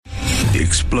the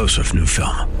explosive new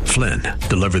film, Flynn,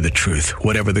 Deliver the Truth,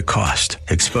 Whatever the Cost,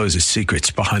 exposes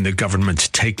secrets behind the government's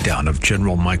takedown of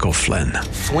General Michael Flynn.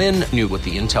 Flynn knew what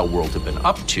the intel world had been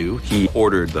up to. He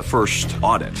ordered the first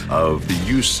audit of the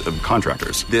use of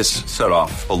contractors. This set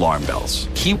off alarm bells.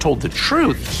 He told the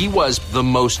truth. He was the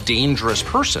most dangerous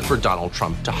person for Donald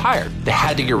Trump to hire. They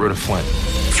had to get rid of Flynn.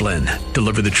 Flynn,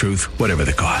 Deliver the Truth, Whatever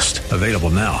the Cost. Available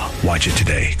now. Watch it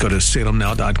today. Go to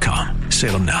salemnow.com.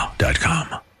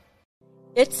 salemnow.com.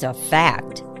 It's a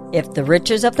fact. If the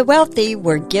riches of the wealthy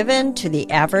were given to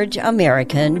the average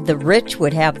American, the rich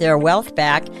would have their wealth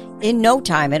back in no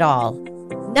time at all.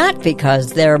 Not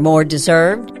because they're more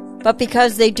deserved, but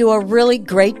because they do a really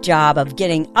great job of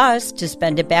getting us to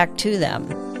spend it back to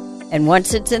them. And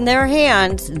once it's in their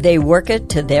hands, they work it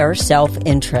to their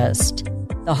self-interest.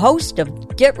 The host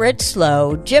of Get Rich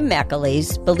Slow, Jim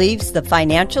McAleese, believes the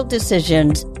financial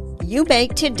decisions you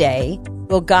make today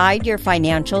will guide your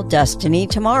financial destiny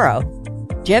tomorrow.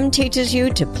 Jim teaches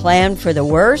you to plan for the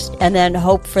worst and then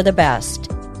hope for the best.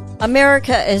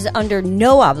 America is under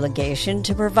no obligation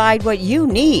to provide what you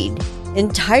need.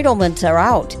 Entitlements are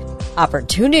out.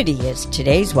 Opportunity is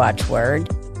today's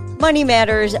watchword. Money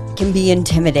matters can be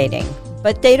intimidating,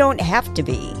 but they don't have to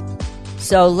be.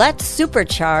 So let's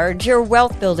supercharge your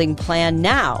wealth building plan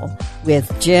now with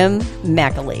Jim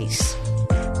McAleese.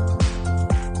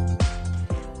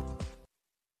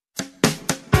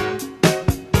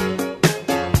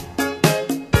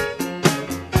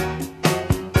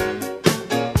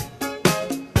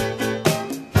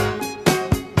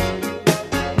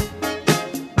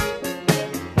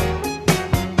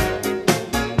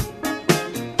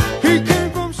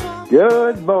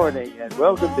 Good morning and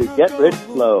welcome to Get Rich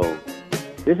Slow.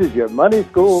 This is your money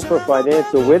school for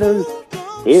financial winners.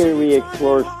 Here we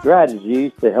explore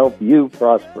strategies to help you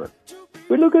prosper.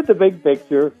 We look at the big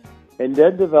picture and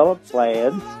then develop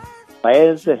plans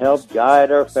to help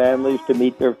guide our families to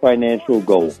meet their financial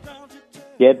goals.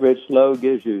 Get Rich Slow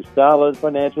gives you solid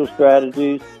financial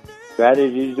strategies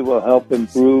that will help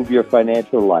improve your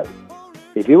financial life.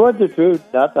 If you want the truth,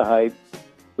 not the hype,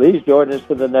 please join us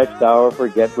for the next hour for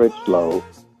Get Rich Slow.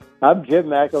 I'm Jim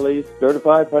McAleese,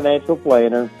 certified financial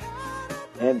planner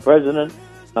and president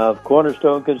of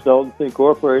Cornerstone Consultants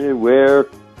Incorporated, where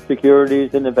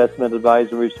securities and investment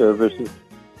advisory services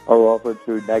are offered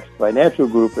through Next Financial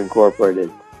Group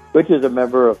Incorporated, which is a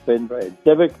member of FINRA and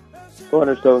Civic.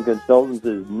 Cornerstone Consultants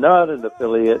is not an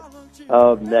affiliate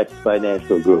of Next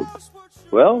Financial Group.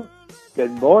 Well,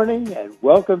 good morning and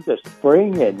welcome to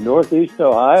spring in Northeast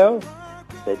Ohio.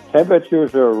 The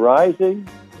temperatures are rising.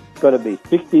 It's going to be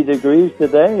 60 degrees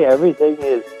today. Everything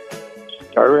is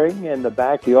stirring in the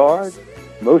backyard.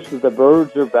 Most of the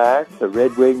birds are back. The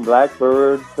red-winged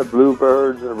blackbirds, the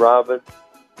bluebirds, the robins.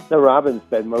 The robins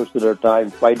spend most of their time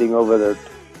fighting over their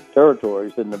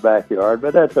territories in the backyard,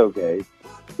 but that's okay.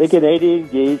 The Canadian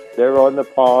geese, they're on the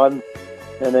pond,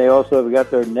 and they also have got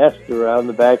their nest around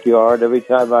the backyard. Every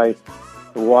time I'm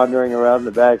wandering around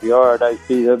the backyard, I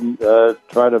see them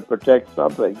trying to protect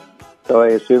something. So I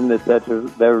assume that that's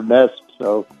their nest.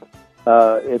 So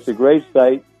it's a great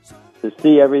sight to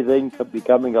see everything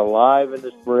becoming alive in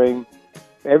the spring.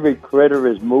 Every critter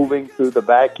is moving through the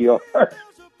backyard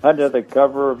under the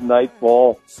cover of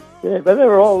nightfall. Yeah, but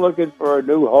they're all looking for a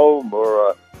new home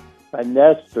or a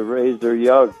nest to raise their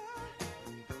young.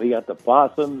 We got the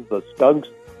possums, the skunks,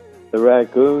 the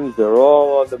raccoons. They're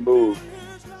all on the move.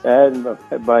 And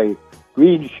my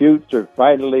green shoots are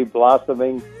finally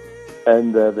blossoming.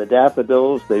 And the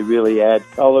daffodils, they really add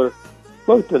color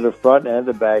both to the front and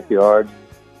the backyard.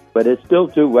 But it's still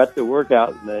too wet to work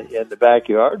out in the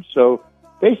backyard. So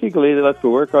basically, let's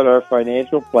work on our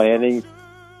financial planning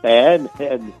and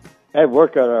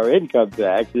work on our income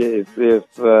tax. If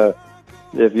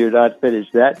you're not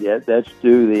finished that yet, that's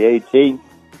due the 18th.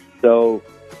 So,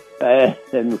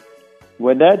 and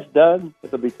when that's done,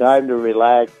 it'll be time to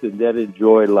relax and then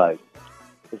enjoy life.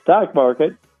 The stock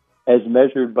market, as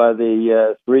measured by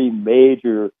the three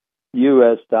major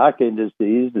U.S. stock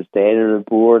indices, the Standard &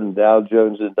 Poor's and Dow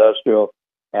Jones Industrial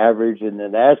Average and the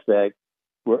NASDAQ,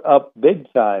 were up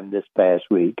big time this past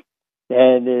week.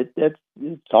 And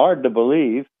it's hard to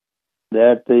believe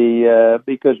that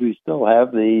because we still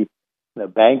have the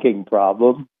banking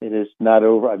problem, and it's not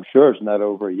over. I'm sure it's not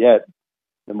over yet.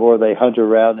 The more they hunt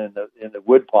around in the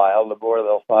woodpile, the more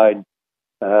they'll find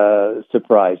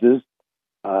surprises.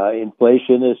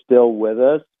 Inflation is still with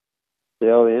us.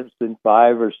 Still, it's in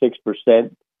 5 or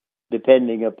 6%,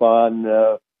 depending upon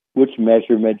which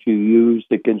measurement you use,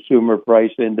 the consumer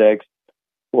price index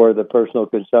or the personal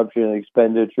consumption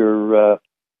expenditure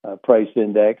price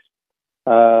index.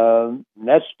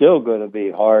 That's still going to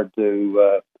be hard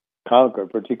to conquer,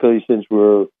 particularly since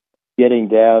we're getting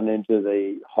down into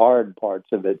the hard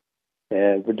parts of it,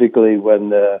 and particularly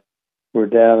when we're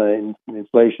down in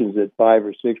inflation's at 5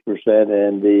 or 6%,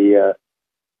 and the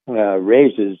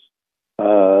raises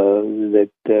that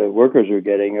workers are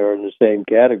getting are in the same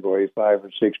category, 5 or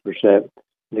 6%.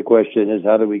 The question is,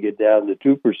 how do we get down to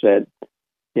 2%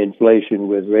 inflation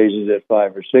with raises at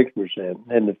 5 or 6%?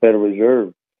 And the Federal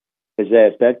Reserve has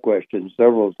asked that question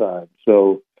several times.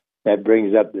 So that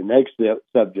brings up the next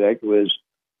subject with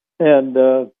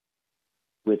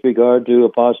regard to a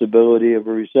possibility of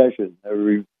a recession.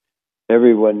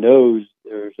 Everyone knows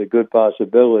there's a good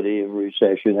possibility of a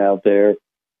recession out there,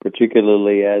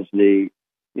 particularly as the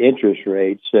interest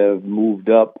rates have moved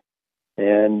up.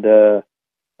 And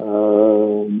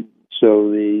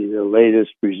so the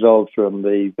latest results from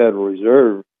the Federal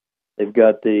Reserve, they've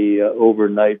got the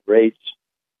overnight rates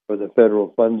for the federal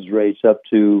funds rates up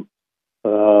to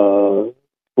 4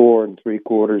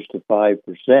 3/4 to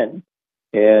 5%.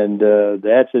 And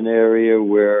that's an area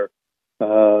where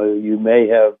you may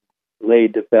have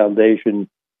laid the foundation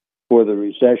for the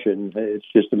recession. It's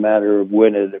just a matter of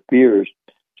when it appears.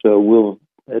 So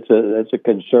that's a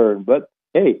concern. But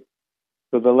hey,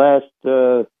 for the last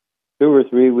 2 or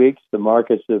 3 weeks, the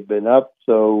markets have been up.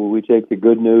 So we take the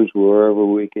good news wherever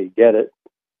we can get it.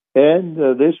 And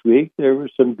this week there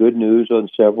was some good news on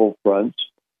several fronts.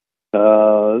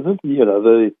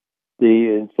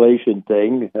 The inflation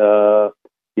thing.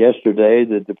 Yesterday,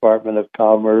 the Department of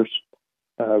Commerce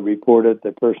reported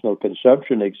the personal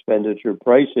consumption expenditure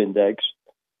price index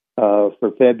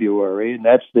for February, and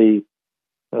that's the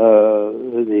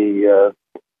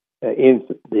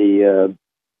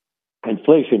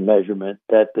inflation measurement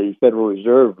that the Federal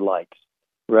Reserve likes,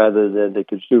 rather than the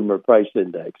consumer price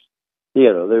index.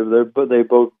 They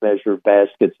both measure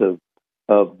baskets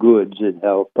of goods and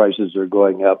how prices are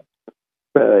going up,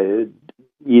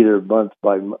 either both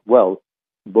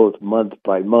month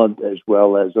by month as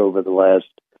well as over the last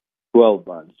 12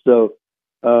 months. So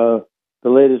the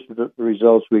latest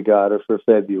results we got are for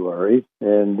February,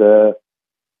 and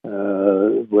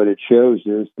what it shows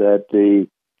is that the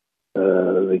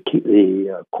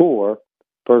core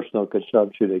personal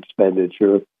consumption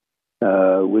expenditure,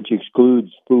 which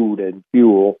excludes food and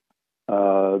fuel,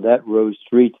 that rose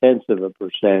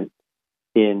 0.3%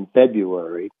 in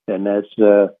February, and that's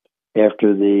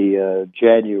after the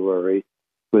January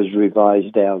was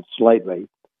revised down slightly,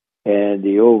 and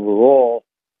the overall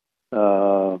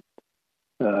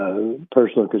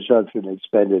personal consumption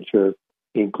expenditure,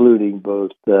 including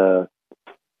both food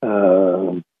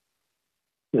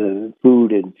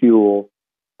and fuel,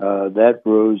 that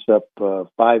rose up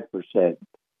 5%.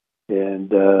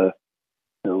 And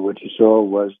what you saw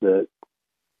was that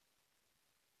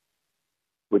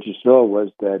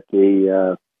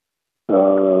the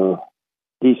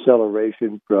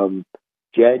deceleration from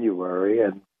January,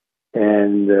 and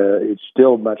it's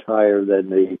still much higher than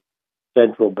the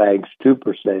central bank's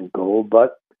 2% goal.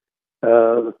 But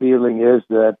the feeling is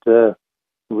that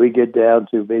we get down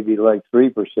to maybe like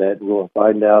 3%, we'll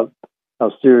find out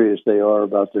how serious they are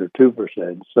about their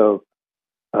 2%. So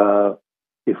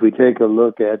if we take a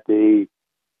look at the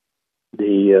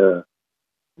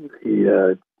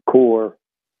core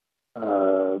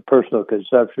personal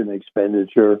consumption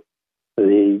expenditure,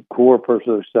 the core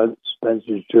personal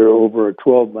expenditure over a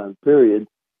 12-month period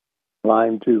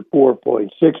climbed to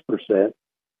 4.6%,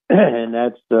 and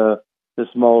that's the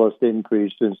smallest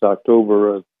increase since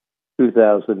October of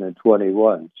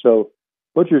 2021. So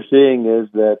what you're seeing is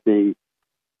that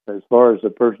as far as the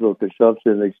personal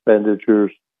consumption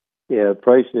expenditures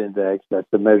price index, that's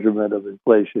the measurement of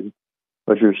inflation,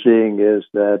 what you're seeing is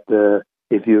that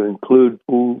if you include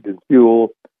food and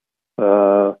fuel,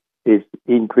 it's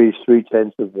increased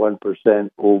 0.3%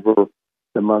 over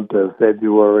the month of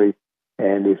February.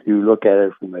 And if you look at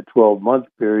it from a 12-month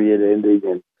period ending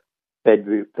in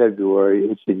February,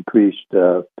 it's increased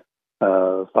 5%.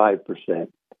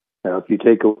 Now, if you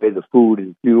take away the food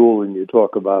and fuel and you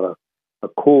talk about a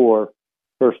core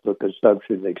personal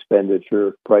consumption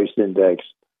expenditure price index,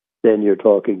 then you're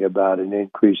talking about an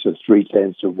increase of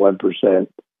 0.3%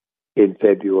 in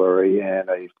February and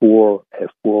a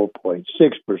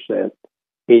 4.6%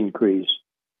 increase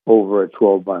over a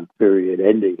 12-month period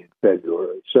ending in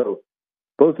February. So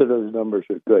both of those numbers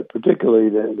are good, particularly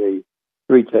the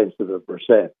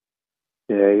 0.3%.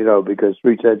 Because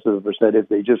 0.3%, if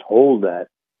they just hold that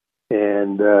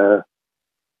and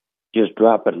just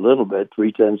drop it a little bit,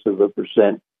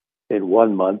 0.3% in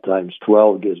 1 month times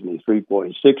 12 gives me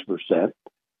 3.6%.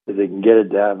 If they can get it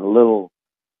down a little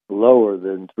lower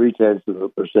than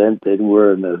 0.3%, then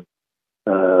we're in the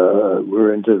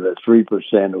we're into the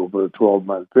 3% over a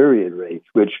 12-month period range,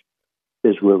 which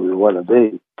is where we want to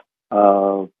be.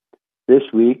 This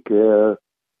week, the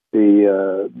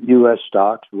U.S.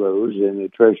 stocks rose and the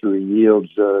Treasury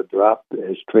yields dropped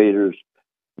as traders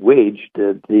waged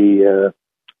that the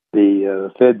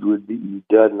Fed would be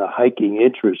done hiking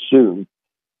interest soon,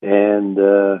 and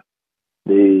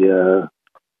the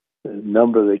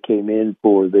number that came in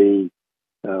for the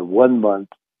 1 month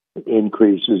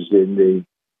increases in the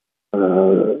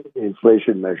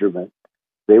inflation measurement,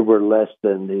 they were less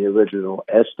than the original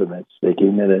estimates. They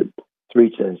came in at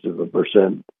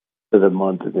 0.3% for the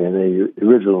month, and the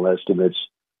original estimates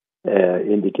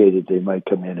indicated they might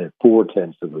come in at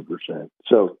 0.4%.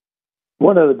 So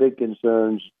one of the big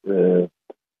concerns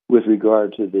with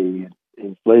regard to the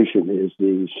inflation is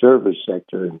the service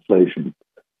sector inflation.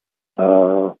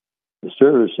 The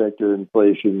service sector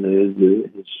inflation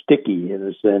is sticky in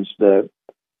a sense that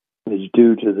is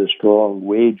due to the strong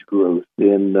wage growth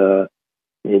in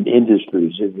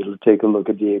industries. If you take a look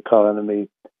at the economy,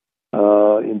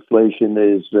 inflation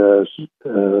is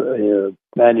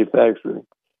manufacturing.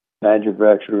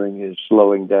 Manufacturing is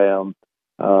slowing down,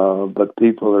 but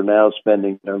people are now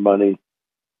spending their money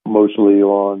mostly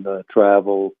on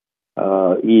travel,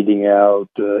 eating out,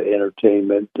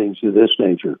 entertainment, things of this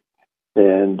nature.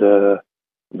 And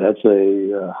that's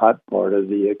a hot part of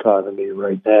the economy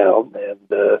right now,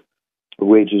 and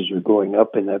wages are going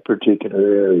up in that particular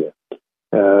area.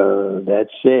 That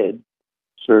said,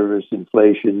 service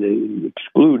inflation,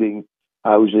 excluding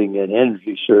housing and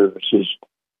energy services,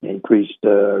 increased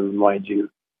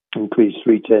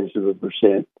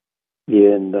 0.3%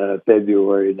 in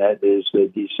February, and that is a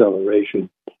deceleration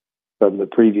from the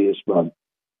previous month.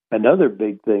 Another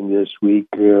big thing this week,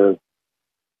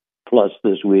 was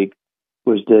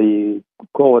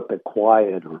call it the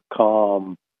quiet or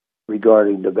calm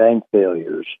regarding the bank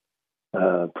failures.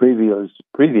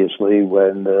 Previously,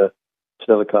 when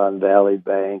Silicon Valley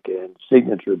Bank and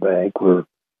Signature Bank were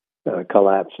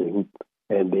collapsing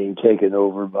and being taken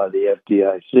over by the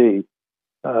FDIC,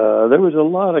 there was a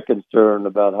lot of concern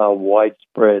about how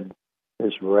widespread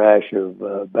this rash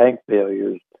of bank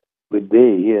failures would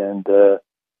be and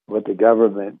what the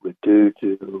government would do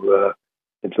to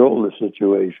control the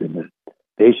situation.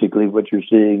 Basically, what you're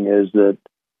seeing is that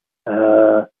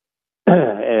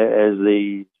as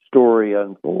the story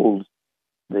unfolds,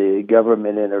 the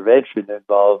government intervention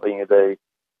involving the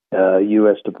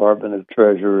U.S. Department of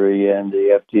Treasury and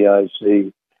the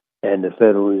FDIC and the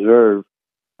Federal Reserve,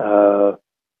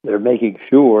 they're making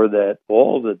sure that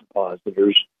all the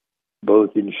depositors,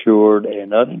 both insured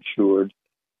and uninsured,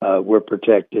 were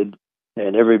protected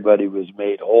and everybody was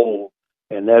made whole.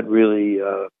 And that really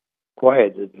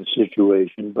quieted the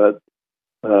situation. But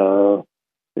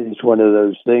it's one of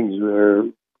those things where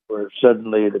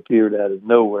suddenly it appeared out of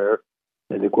nowhere.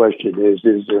 And the question is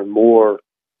there more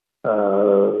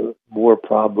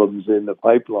problems in the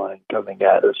pipeline coming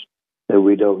at us that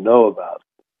we don't know about?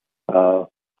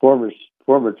 Former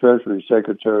Treasury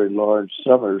Secretary Lawrence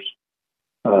Summers,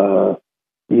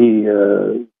 he,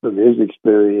 from his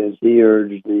experience, he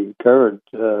urged the current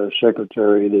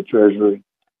Secretary of the Treasury,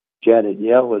 Janet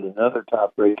Yellen, and other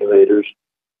top regulators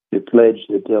to pledge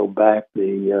that they'll back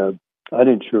the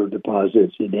uninsured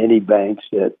deposits in any banks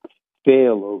that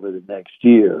fail over the next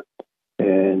year.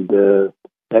 And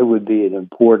that would be an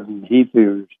important, he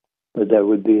fears, that that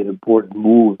would be an important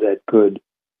move that could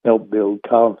help build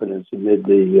confidence amid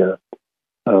the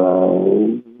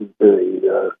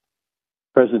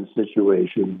present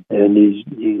situation. And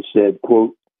he said,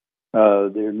 quote,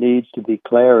 there needs to be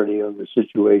clarity on the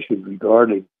situation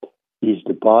regarding these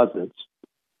deposits.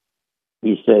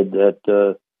 He said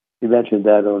that, he mentioned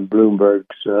that on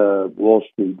Bloomberg's Wall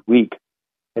Street Week,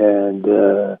 and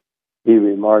he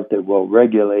remarked that, well,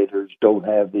 regulators don't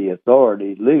have the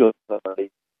authority, legal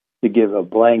authority, to give a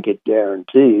blanket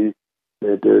guarantee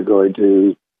that they're going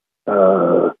to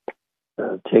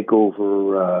take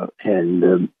over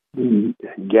and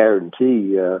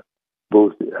guarantee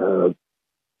both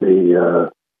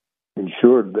the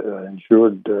insured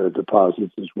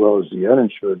deposits as well as the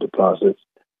uninsured deposits.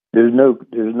 There's no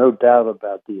doubt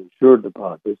about the insured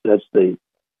deposits. That's the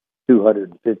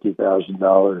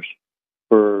 $250,000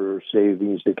 per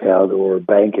savings account or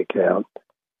bank account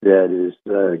that is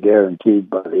guaranteed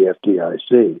by the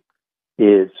FDIC.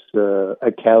 It's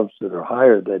accounts that are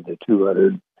higher than the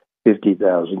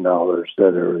 $250,000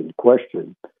 that are in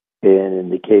question. And in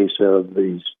the case of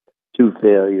these two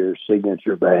failures,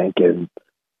 Signature Bank and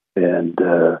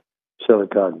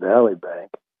Silicon Valley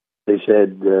Bank, they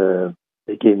said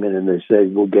they came in and they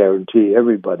said, we'll guarantee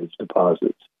everybody's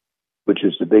deposits, which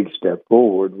is the big step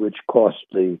forward, which cost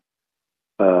the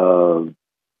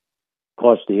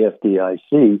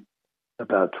FDIC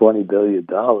about $20 billion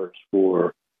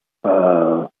for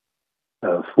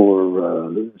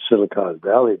Silicon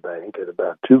Valley Bank and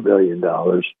about $2 billion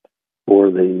for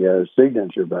the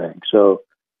Signature Bank. So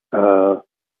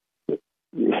it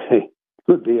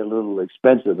could be a little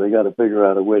expensive. They got to figure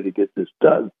out a way to get this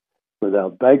done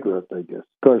without bankrupt, I guess.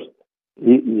 Of course,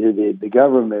 the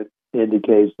government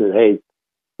indicates that, hey,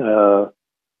 the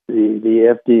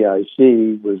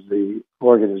FDIC was the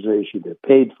organization that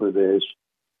paid for this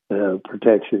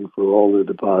protection for all the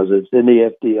deposits, and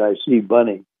the FDIC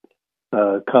money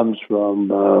comes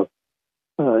from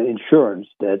insurance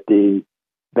that the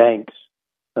banks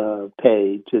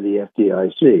pay to the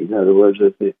FDIC. In other words,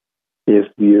 if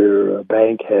your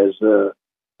bank has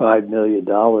 $5 million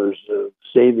of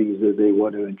savings that they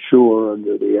want to insure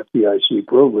under the FDIC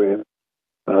program,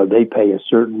 they pay a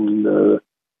certain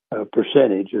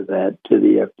percentage of that to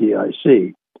the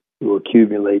FDIC, who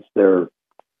accumulates their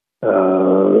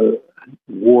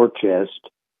war chest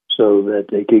so that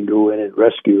they can go in and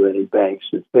rescue any banks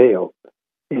that fail.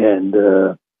 And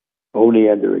only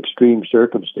under extreme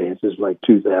circumstances like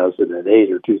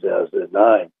 2008 or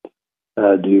 2009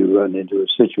 do you run into a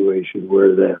situation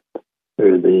where the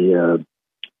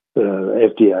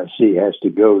FDIC has to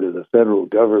go to the federal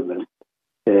government,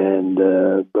 and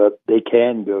but they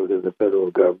can go to the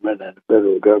federal government, and the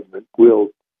federal government will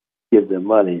give them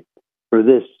money. For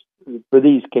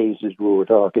these cases we're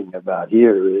talking about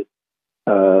here,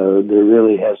 there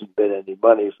really hasn't been any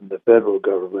money from the federal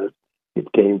government.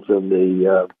 It came from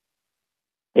the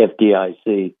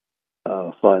FDIC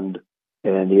fund,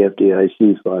 and the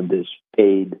FDIC fund is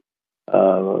paid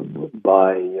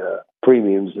by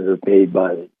premiums that are paid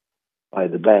by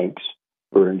the banks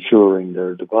for insuring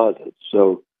their deposits.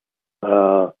 So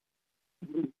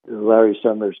Larry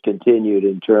Summers continued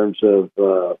in terms of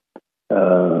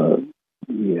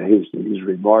his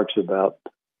remarks about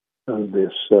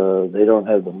this. They don't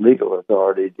have the legal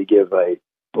authority to give a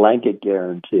blanket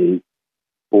guarantee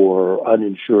for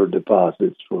uninsured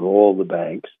deposits for all the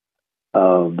banks,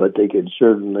 but they can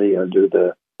certainly, under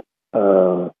the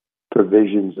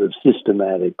provisions of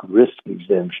systematic risk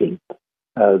exemption,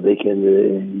 they can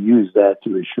use that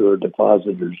to assure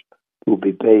depositors will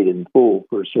be paid in full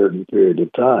for a certain period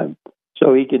of time.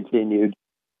 So he continued,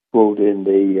 quote, in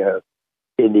the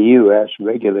U.S.,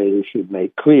 regulators should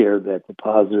make clear that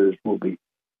depositors will be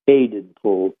paid in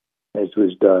full, as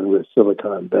was done with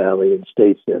Silicon Valley, and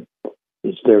states that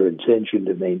it's their intention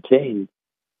to maintain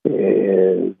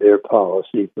their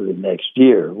policy for the next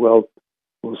year. Well,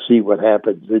 we'll see what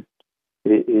happens.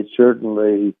 It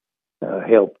certainly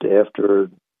helped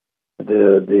after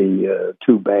the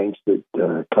two banks that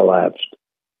collapsed.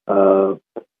 The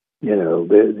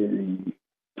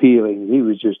feeling, he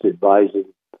was just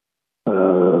advising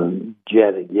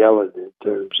Janet Yellen in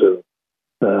terms of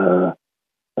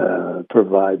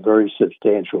provide very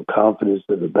substantial confidence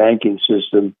in the banking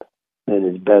system, and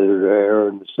it's better to err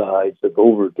on the sides of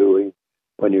overdoing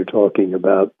when you're talking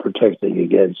about protecting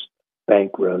against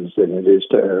bank runs than it is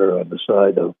to err on the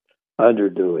side of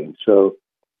underdoing. So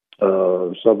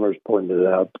Summers pointed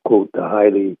out, quote, the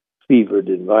highly fevered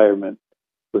environment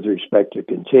with respect to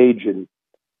contagion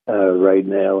right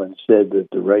now, and said that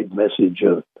the right message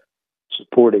of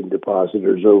supporting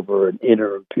depositors over an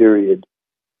interim period,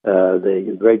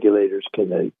 the regulators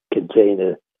can contain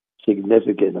a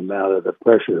significant amount of the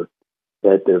pressure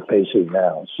that they're facing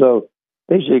now. So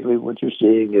basically what you're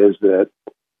seeing is that,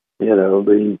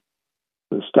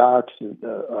 the stocks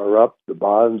are up, the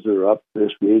bonds are up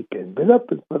this week, and been up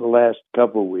for the last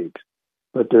couple of weeks.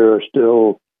 But there are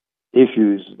still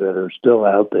issues that are still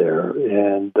out there,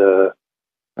 and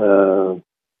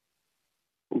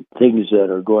things that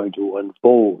are going to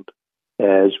unfold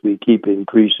as we keep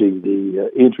increasing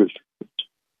the interest rates.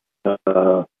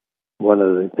 One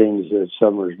of the things that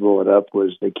Summers brought up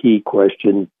was the key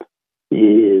question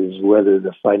is whether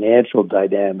the financial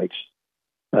dynamics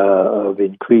of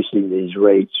increasing these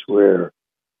rates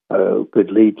could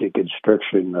lead to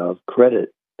constriction of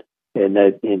credit, and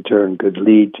that in turn could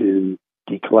lead to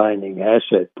declining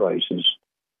asset prices,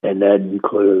 and that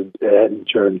in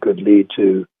turn could lead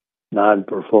to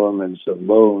non-performance of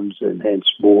loans and hence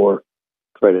more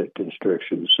credit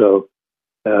constriction. So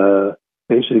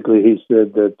basically he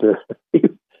said that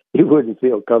he wouldn't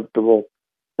feel comfortable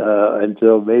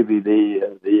until maybe the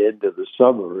end of the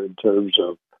summer in terms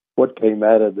of what came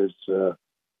out of this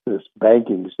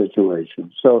banking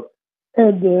situation. So,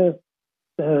 and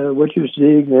what you're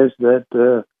seeing is that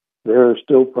there are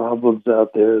still problems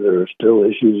out there. There are still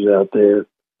issues out there.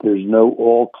 There's no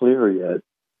all clear yet.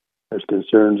 There's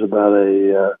concerns about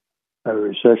a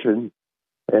recession,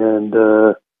 and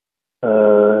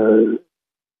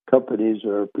companies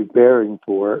are preparing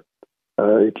for it.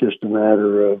 It's just a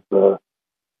matter of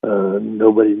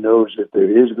nobody knows if there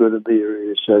is going to be a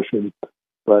recession,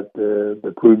 but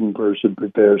the prudent person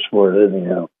prepares for it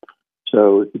anyhow.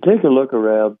 So if you take a look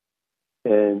around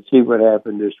and see what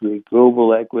happened this week,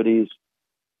 global equities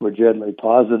were generally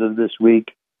positive this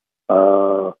week.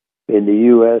 In the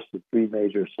U.S., the three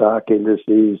major stock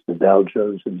indices, the Dow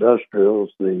Jones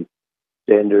Industrials, the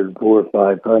Standard & Poor's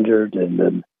 500, and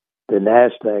then the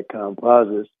NASDAQ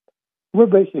Composites, were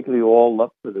basically all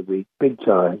up for the week, big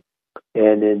time.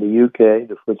 And in the UK,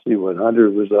 the FTSE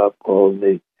 100 was up. All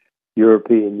the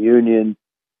European Union,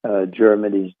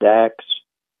 Germany's DAX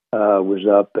was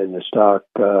up, and the stock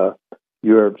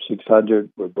Europe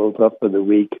 600 were both up for the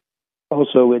week.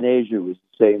 Also in Asia was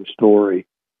the same story,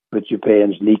 with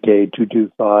Japan's Nikkei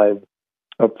 225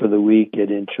 up for the week,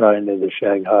 and in China, the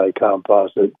Shanghai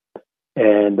Composite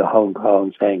and the Hong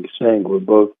Kong's Hang Seng were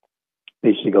both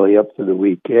basically up for the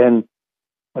week. And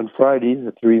on Friday,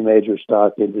 the three major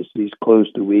stock indices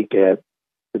closed the week at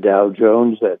the Dow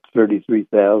Jones at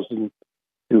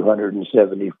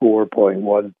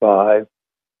 33,274.15.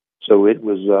 So it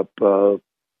was up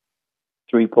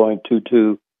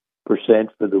 3.22%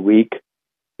 for the week.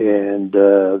 And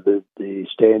the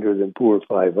Standard & Poor's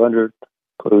 500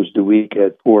 closed the week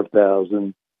at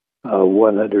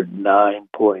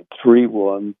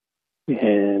 4,109.31,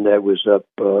 and that was up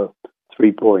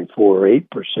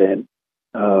 3.48%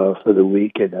 for the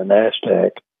week. And the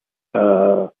NASDAQ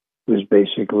was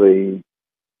basically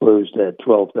closed at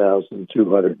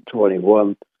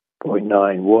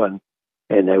 12,221.91,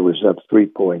 and that was up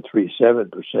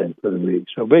 3.37% for the week.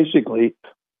 So basically,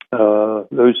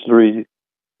 those three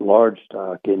large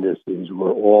stock indices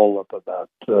were all up about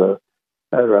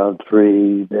around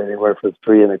anywhere from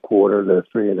 3.25% to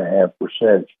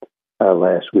 3.5%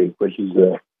 last week, which is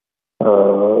a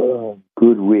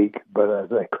good week. But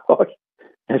as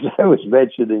I was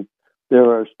mentioning, there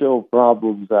are still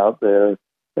problems out there,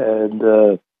 and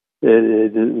it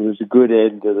was a good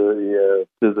end to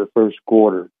the first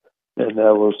quarter. And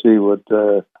now we'll see what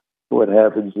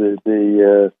happens in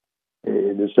the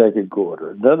second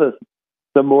quarter.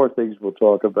 Some more things we'll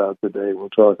talk about today. We'll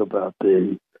talk about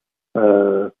the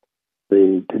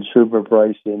consumer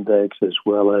price index, as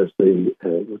well as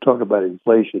we'll talk about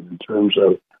inflation in terms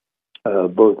of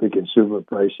both the consumer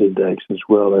price index as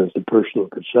well as the personal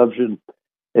consumption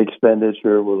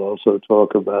expenditure. We'll also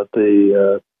talk about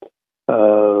the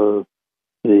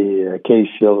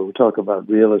Case-Shiller. We'll talk about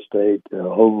real estate,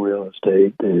 home real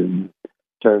estate, in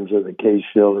terms of the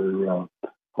Case-Shiller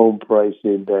home price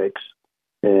index,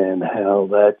 and how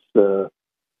that's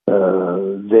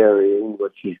varying.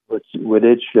 What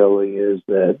it's showing is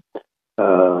that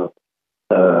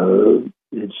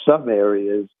in some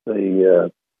areas,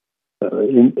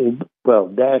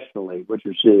 nationally, what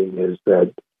you're seeing is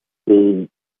that the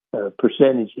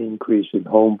percentage increase in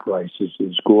home prices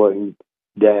is going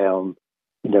down.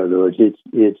 In other words,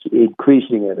 it's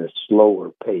increasing at a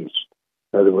slower pace.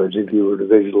 In other words, if you were to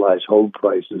visualize home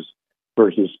prices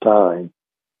versus time,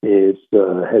 it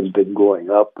has been going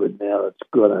up, but now it's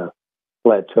going to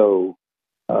plateau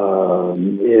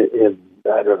in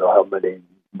I don't know how many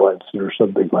months or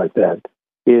something like that.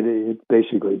 It's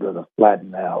basically going to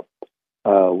flatten out.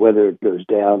 Whether it goes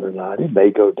down or not, it may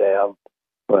go down,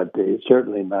 but it's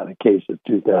certainly not a case of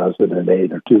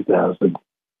 2008 or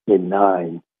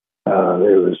 2009.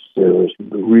 There was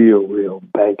real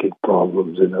banking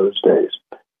problems in those days.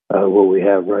 What we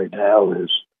have right now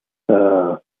is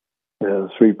 3%.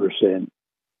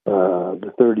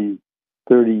 The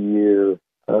 30-year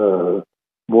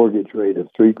mortgage rate of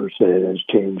 3% has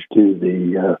changed to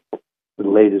the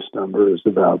latest number is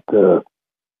about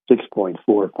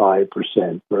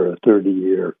 6.45% for a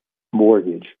 30-year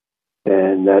mortgage,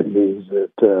 and that means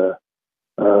that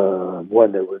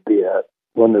one that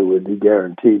would be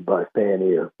guaranteed by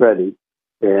Fannie or Freddie,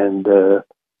 and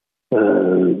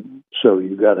so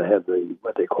you got to have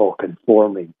what they call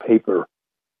conforming paper,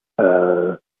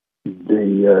 the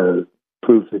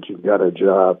proof that you've got a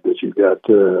job, that you've got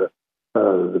the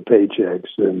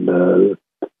paychecks, and that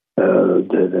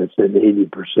it's an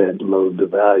 80% loan to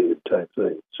value type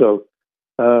thing. So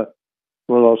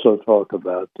we'll also talk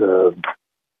about the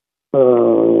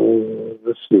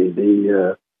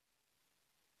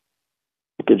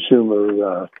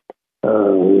consumer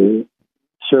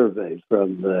survey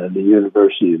from the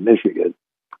University of Michigan.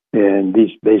 And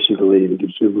basically, the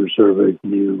consumer survey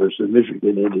from the University of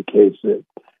Michigan indicates that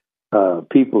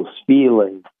people's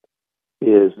feeling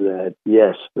is that,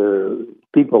 yes,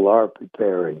 people are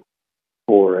preparing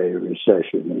for a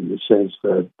recession in the sense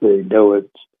that they know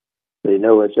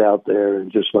it's out there, and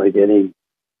just like any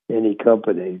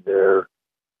company, they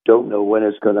don't know when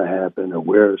it's going to happen or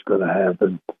where it's going to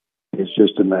happen. It's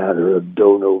just a matter of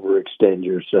don't overextend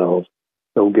yourself,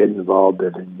 don't get involved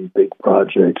in any big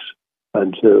projects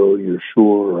until you're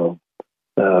sure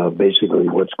of basically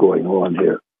what's going on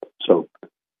here. So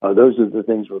those are the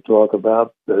things we'll talk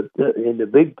about. But in the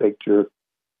big picture,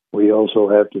 we also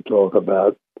have to talk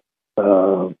about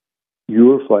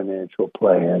your financial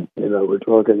plan. We're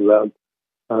talking about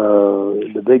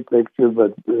the big picture,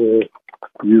 but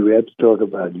you have to talk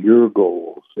about your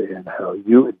goals and how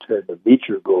you intend to meet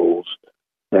your goals.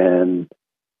 And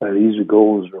these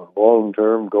goals are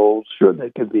long-term goals. Sure,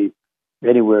 they could be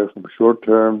anywhere from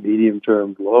short-term,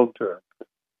 medium-term, long-term.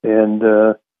 And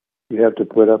you have to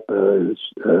put up a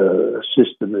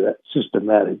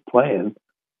systematic plan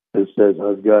that says,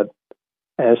 I've got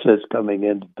assets coming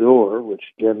in the door, which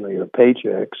generally are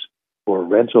paychecks or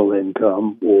rental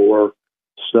income or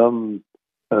some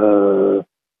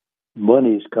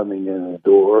money's coming in the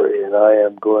door, and I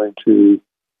am going to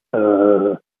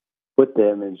put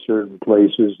them in certain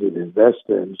places and invest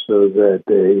them so that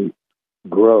they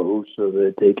grow, so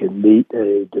that they can meet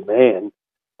a demand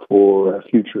for a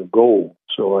future goal.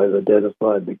 So I've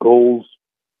identified the goals,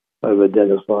 I've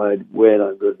identified when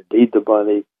I'm going to need the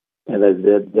money, and I've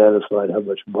identified how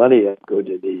much money I'm going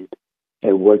to need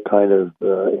and what kind of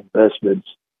investments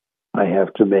I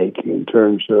have to make in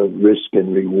terms of risk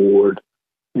and reward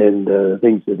and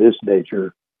things of this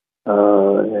nature.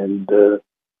 And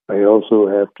I also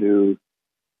have to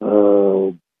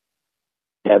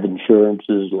have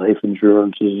insurances, life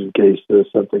insurances, in case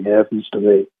something happens to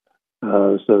me,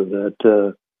 so that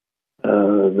the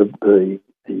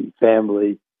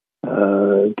family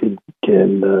can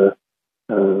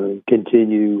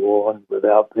continue on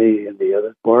without me. And the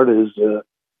other part is the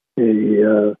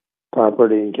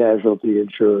property and casualty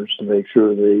insurance to make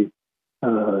sure if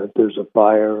there's a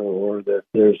fire or that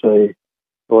there's a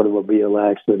automobile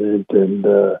accident and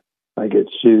I get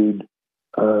sued,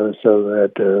 so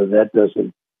that that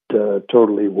doesn't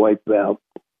totally wipe out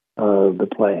the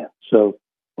plan. So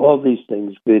all these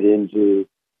things fit into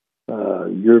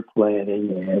your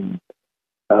planning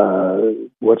and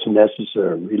what's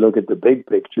necessary. We look at the big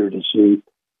picture to see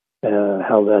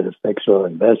how that affects our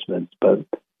investments, but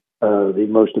the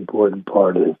most important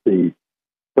part is the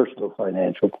personal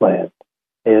financial plan.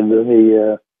 And let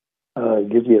me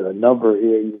give you a number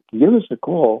here. You can give us a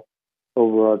call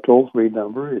over our toll-free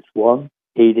number. It's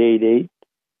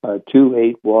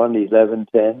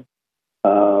 1-888-281-1110.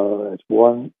 It's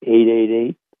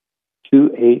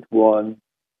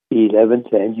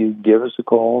 1-888-281-1110. You can give us a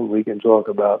call and we can talk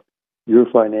about your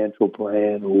financial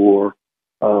plan or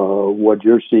what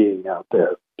you're seeing out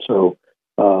there. So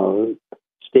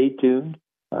stay tuned.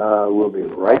 We'll be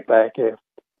right back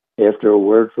after a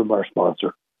word from our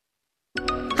sponsor.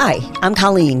 Hi, I'm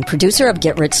Colleen, producer of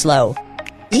Get Rich Slow.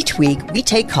 Each week, we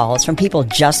take calls from people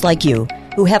just like you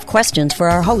who have questions for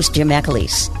our host, Jim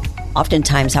McAleese.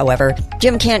 Oftentimes, however,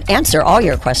 Jim can't answer all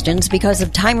your questions because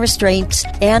of time restraints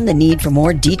and the need for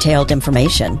more detailed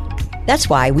information. That's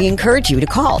why we encourage you to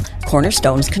call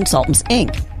Cornerstones Consultants,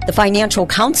 Inc., the financial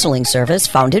counseling service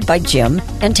founded by Jim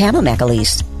and Tama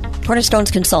McAleese. Cornerstones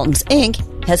Consultants, Inc.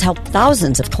 has helped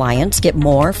thousands of clients get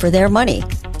more for their money.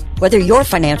 Whether your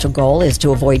financial goal is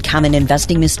to avoid common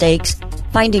investing mistakes,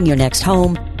 finding your next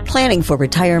home, planning for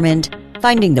retirement,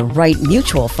 finding the right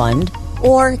mutual fund,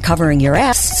 or covering your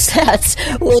assets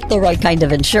with the right kind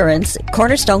of insurance,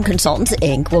 Cornerstone Consultants,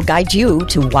 Inc. will guide you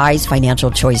to wise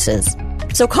financial choices.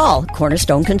 So call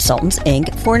Cornerstone Consultants,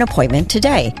 Inc. for an appointment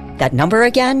today. That number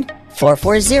again,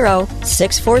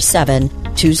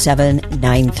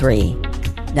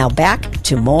 440-647-2793. Now back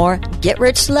to more Get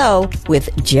Rich Slow with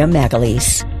Jim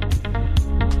McAleese.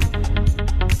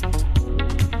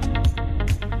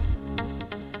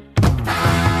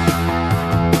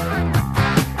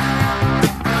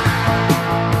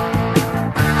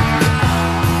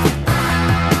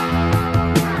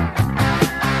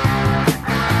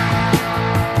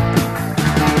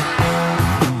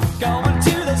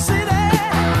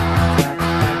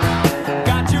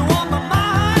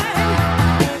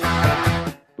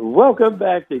 Welcome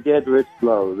back to Get Rich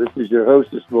Slow. This is your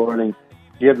host this morning,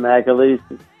 Jim McAleese.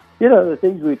 The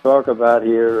things we talk about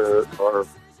here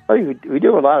we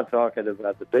do a lot of talking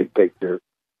about the big picture,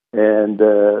 and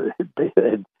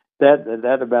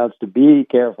that amounts to be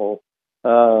careful.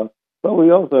 But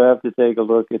we also have to take a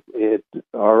look at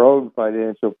our own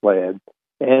financial plan,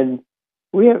 and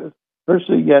first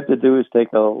thing you have to do is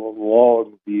take a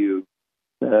long view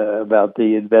about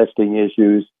the investing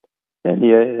issues, and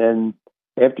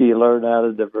after you learn how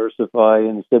to diversify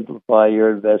and simplify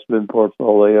your investment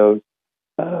portfolios,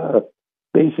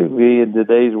 basically in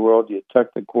today's world, you tuck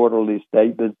the quarterly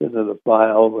statements into the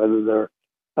file, whether they're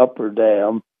up or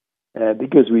down,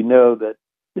 because we know that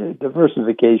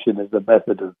diversification is a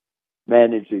method of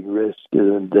managing risk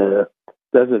and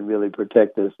doesn't really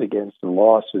protect us against the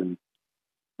loss in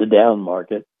the down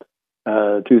market.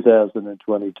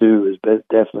 2022 has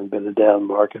definitely been a down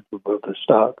market for both the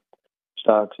stocks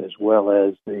as well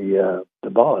as the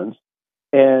bonds.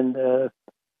 And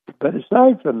but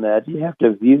aside from that, you have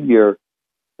to view your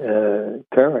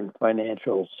current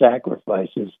financial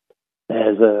sacrifices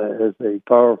as a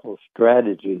powerful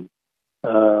strategy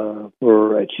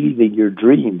for achieving your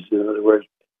dreams. In other words,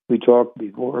 we talked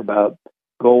before about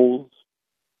goals.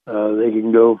 They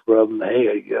can go from,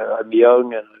 hey, I'm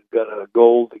young and I've got a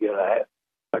goal to get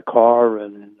a car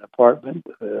and an apartment,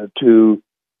 to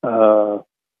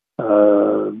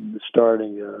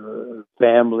starting a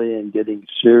family and getting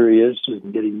serious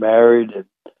and getting married and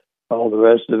all the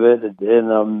rest of it. And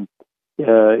then I'm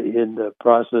in the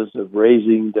process of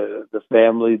raising the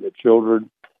family, the children,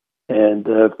 and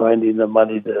finding the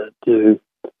money for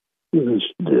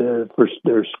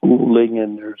their schooling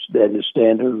and the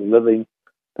standard of living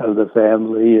of the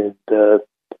family, and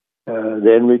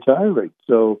then retiring.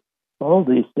 So all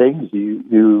these things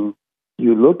you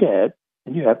look at,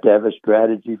 and you have to have a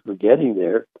strategy for getting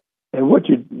there. And what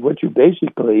you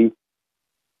basically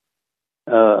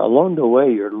along the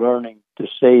way, you're learning to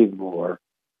save more,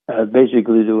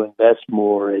 basically to invest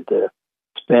more and to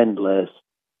spend less.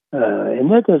 And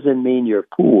that doesn't mean you're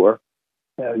poor.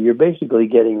 You're basically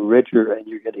getting richer and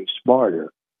you're getting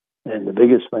smarter. And the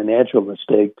biggest financial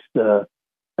mistakes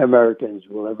Americans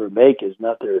will ever make is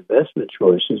not their investment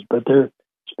choices, but their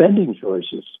spending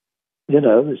choices. You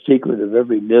know, the secret of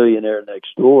every millionaire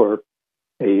next door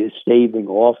is saving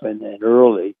often and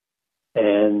early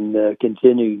and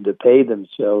continuing to pay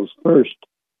themselves first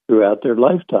throughout their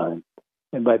lifetime.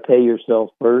 And by pay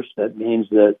yourself first, that means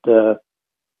that the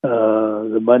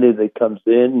money that comes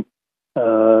in,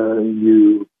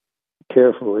 you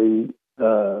carefully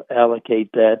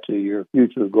allocate that to your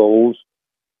future goals,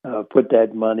 put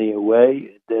that money away,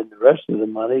 and then the rest of the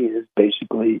money is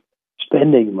basically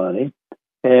spending money.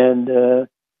 And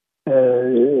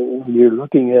you're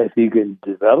looking at if you can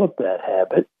develop that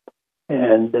habit,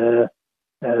 and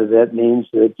that means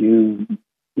that you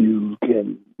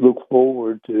can look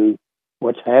forward to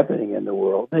what's happening in the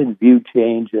world and view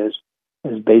change as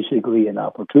basically an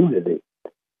opportunity.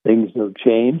 Things will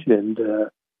change, and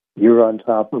you're on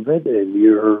top of it, and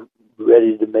you're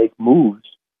ready to make moves.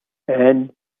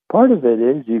 And part of it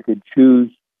is you could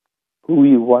choose who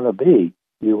you want to be.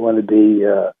 Do you want to be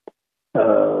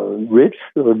rich,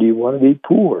 or do you want to be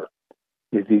poor?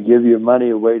 If you give your money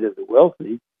away to the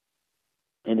wealthy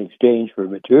in exchange for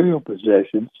material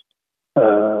possessions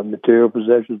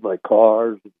like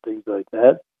cars and things like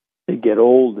that, they get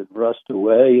old and rust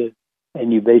away,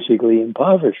 and you basically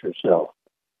impoverish yourself.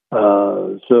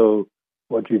 So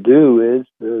what you do is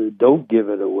don't give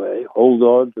it away, hold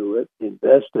on to it,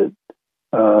 invest it,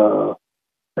 and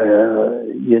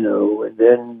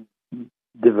then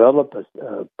develop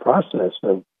a process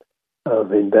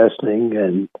of investing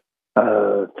and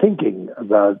thinking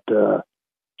about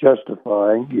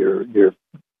justifying your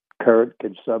current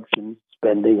consumption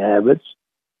spending habits.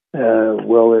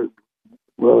 Will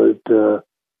it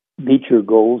meet your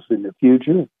goals in the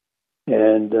future?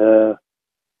 And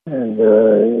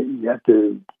you have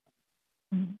to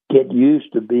get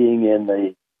used to being in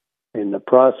the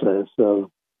process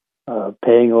of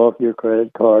paying off your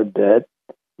credit card debt.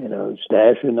 You know,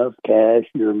 stash enough cash,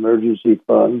 your emergency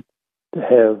fund, to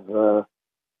have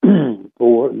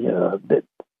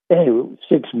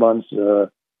 6 months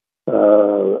of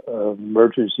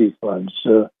emergency funds,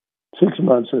 6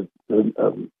 months of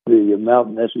the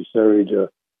amount necessary to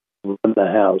run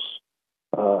the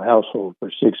household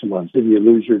for 6 months. If you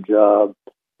lose your job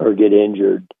or get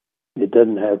injured, it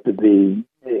doesn't have to be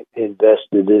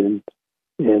invested in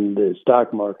the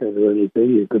stock market or anything.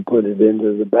 You could put it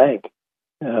into the bank.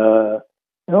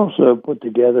 And also put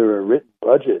together a written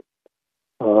budget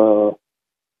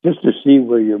just to see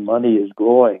where your money is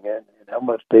going and how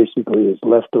much basically is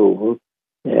left over,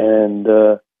 and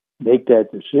make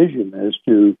that decision as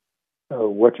to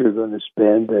what you're going to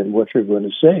spend and what you're going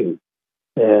to save,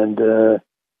 and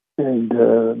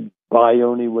buy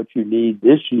only what you need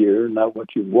this year, not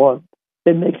what you want,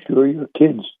 and make sure your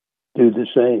kids do the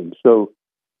same. So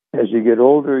as you get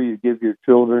older, you give your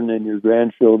children and your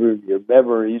grandchildren your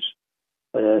memories,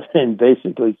 and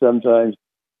basically sometimes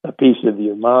a piece of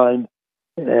your mind,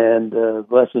 and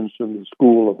lessons from the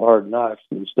school of hard knocks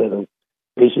instead of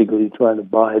basically trying to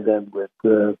buy them with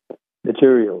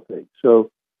material things.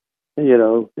 So,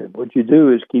 what you do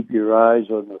is keep your eyes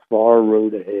on the far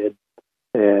road ahead,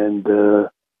 and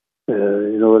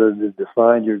in order to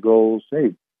define your goals,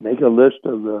 make a list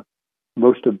of the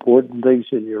most important things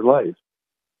in your life.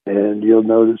 And you'll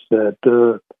notice that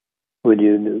when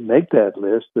you make that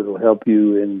list, it'll help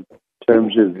you in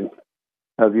terms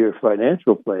of your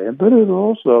financial plan, but it'll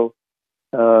also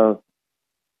show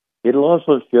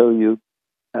you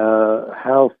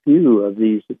how few of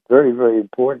these very, very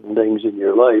important things in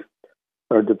your life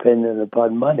are dependent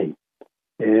upon money.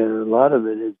 And a lot of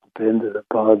it is dependent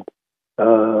upon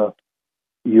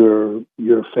your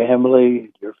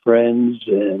family, your friends,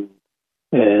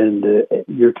 and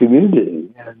your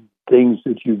community, and things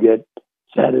that you get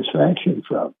satisfaction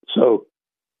from. So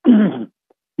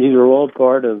these are all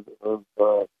part of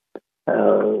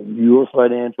your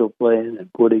financial plan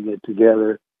and putting it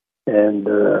together. And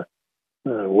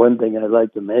one thing I'd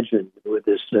like to mention with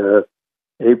this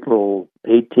April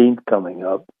 18th coming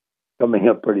up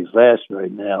pretty fast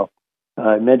right now.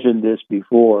 I mentioned this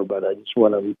before, but I just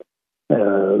want to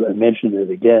mention it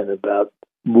again about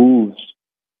moves,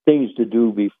 things to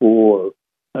do before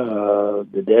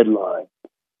the deadline.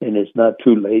 And it's not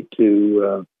too late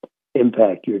to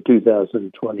impact your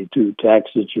 2022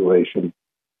 tax situation.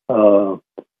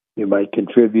 You might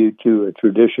contribute to a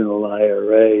traditional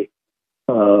IRA.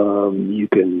 You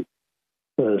can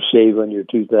save on your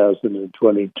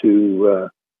 2022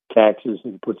 taxes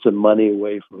and put some money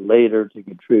away for later to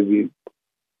contribute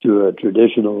to a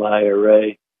traditional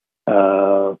IRA.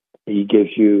 He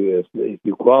gives you, if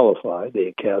you qualify, the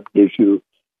account gives you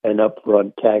an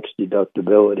upfront tax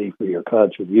deductibility for your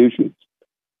contributions,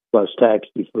 plus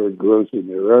tax-deferred growth in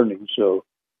your earnings. So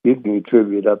you can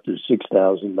contribute up to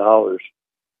 $6,000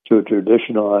 to a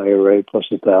traditional IRA, plus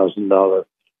 $1,000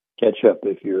 catch-up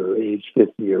if you're age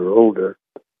 50 or older.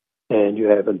 And you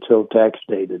have until tax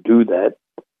day to do that.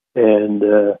 And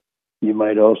you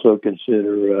might also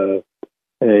consider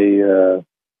a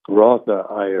Roth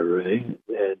IRA, and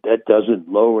that doesn't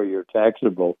lower your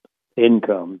taxable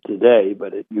income today,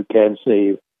 but you can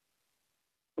save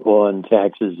on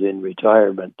taxes in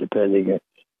retirement depending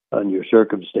on your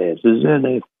circumstances. And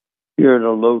if you're in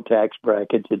a low tax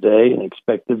bracket today and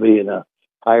expect to be in a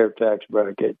higher tax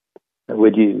bracket,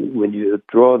 when you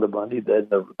draw the money, then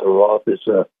the Roth is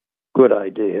a good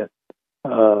idea.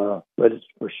 But it's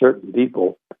for certain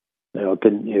people.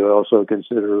 Can you also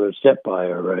consider a SEP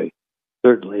IRA?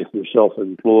 Certainly, if you're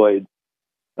self-employed,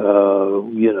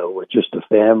 with just a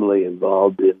family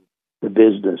involved in the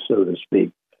business, so to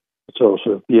speak. It's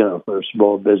also, for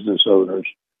small business owners,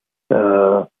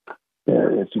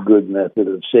 it's a good method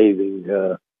of saving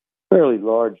fairly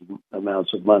large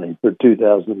amounts of money. For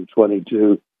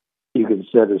 2022, you can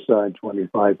set aside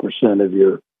 25% of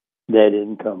your net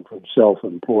income from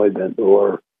self-employment,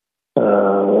 or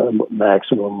a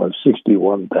maximum of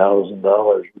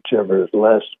 $61,000, whichever is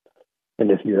less. And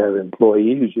if you have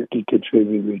employees, you can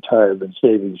contribute retirement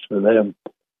savings for them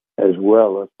as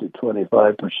well, up to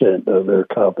 25% of their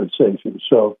compensation.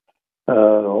 So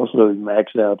also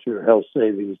max out your health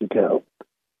savings account.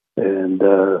 And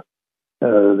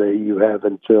you have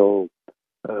until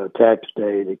tax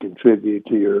day to contribute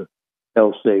to your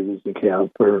health savings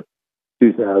account for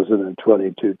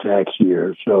 2022 tax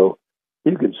year. So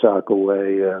you can sock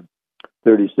away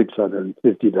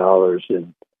 $3,650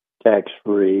 in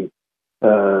tax-free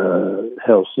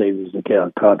health savings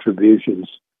account contributions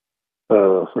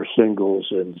for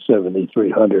singles and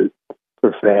 $7,300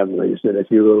 for families. And if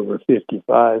you're over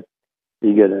 55,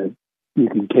 you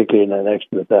can kick in an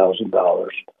extra $1,000.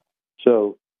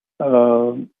 So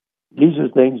these are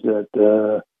things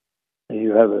that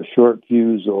you have a short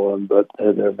fuse on, but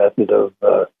they're a method of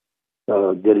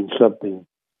getting something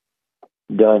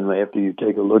done after you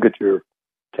take a look at your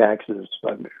taxes.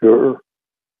 I'm sure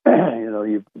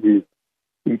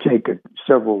you take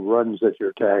several runs at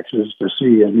your taxes to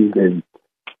see if you can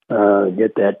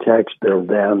get that tax bill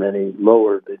down any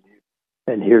lower than you,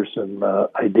 and here's some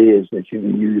ideas that you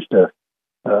can use to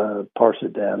parse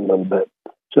it down a little bit.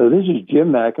 So this is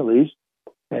Jim McAleese.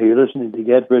 You're listening to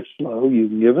Get Rich Slow. You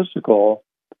can give us a call.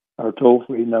 Our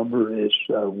toll-free number is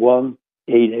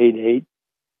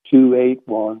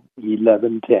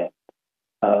 1-888-281-1110.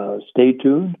 Stay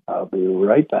tuned. I'll be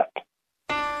right back.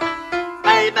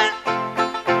 Baby,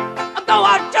 though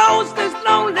I chose this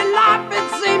lonely life, it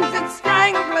seems it's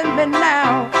strangling me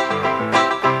now.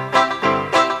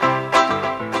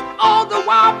 All the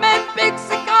wild men, big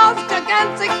cigars,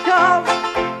 gigantic cars,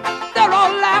 they're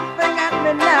all laughing at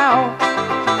me now.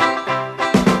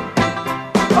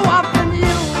 Oh, I've been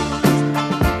used,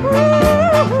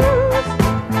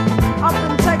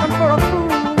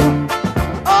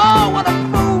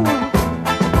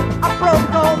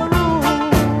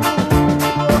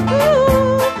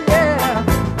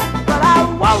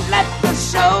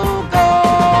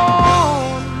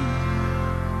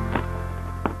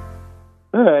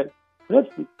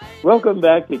 Welcome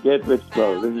back to Get Rich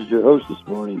Slow. This is your host this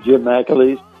morning, Jim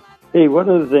McAleese. Hey, one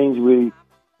of the things we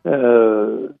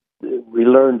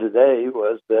learned today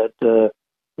was that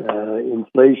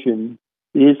inflation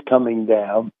is coming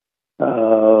down.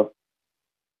 For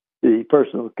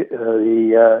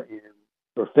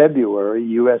February,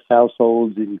 U.S.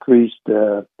 households increased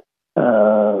their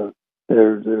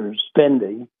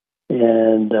spending,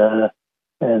 but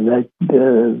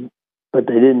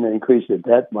they didn't increase it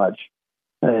that much.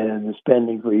 And the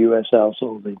spending for U.S.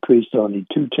 households increased only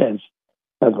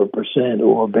 0.2%,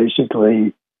 or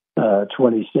basically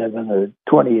 $27 or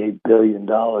 $28 billion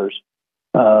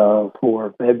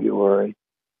for February.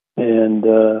 And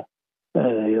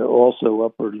they also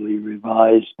upwardly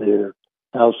revised their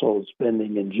household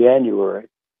spending in January.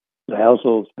 The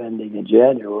household spending in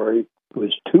January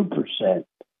was 2%,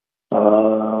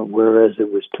 whereas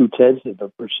it was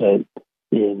 0.2%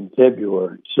 in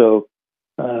February. So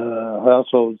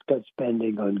households got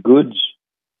spending on goods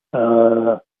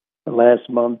last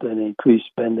month and increased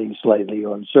spending slightly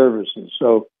on services.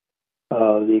 So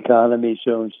the economy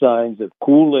showing signs of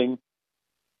cooling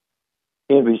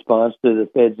in response to the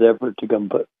Fed's effort to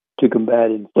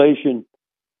combat inflation.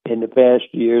 In the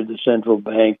past year, the central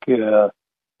bank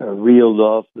reeled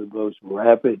off the most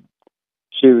rapid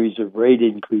series of rate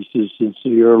increases since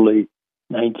the early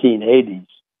 1980s.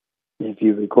 If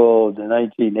you recall, in the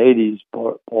 1980s,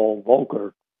 Paul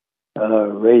Volcker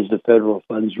raised the federal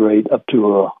funds rate up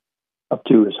to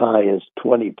as high as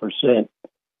 20%.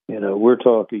 We're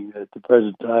talking at the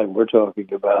present time. We're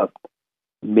talking about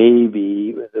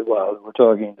we're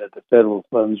talking that the federal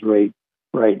funds rate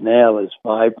right now is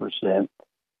 5%,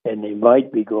 and they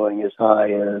might be going as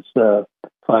high as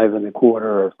 5.25%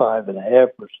 or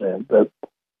 5.5%. But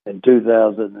in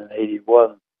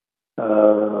 2081,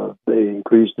 they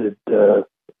increased it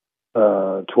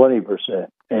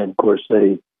 20%, and of course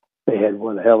they had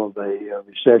one hell of a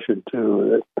recession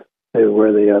too,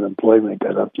 where the unemployment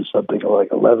got up to something like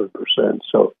 11%.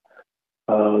 So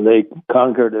they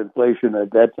conquered inflation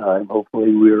at that time.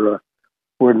 Hopefully,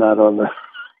 we're not on the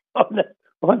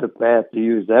path to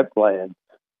use that plan.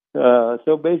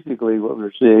 So basically, what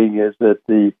we're seeing is that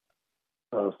the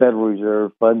Federal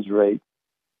Reserve funds rate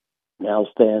now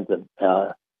stands at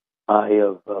high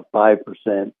of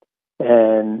 5%,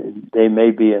 and they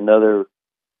may be another.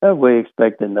 We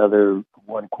expect another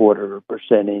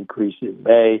 0.25% increase in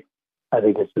May. I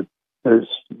think it's the 3rd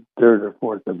or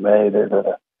 4th of May. They're going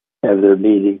to have their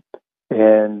meeting,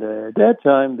 and at that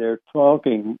time they're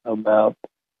talking about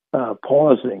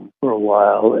pausing for a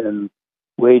while and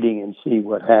waiting and see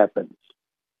what happens.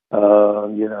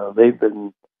 They've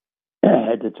been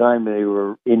at the time they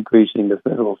were increasing the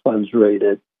federal funds rate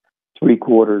at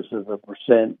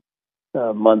 0.75%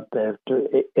 month after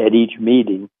at each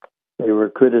meeting. They were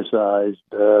criticized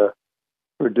for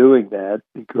doing that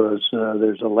because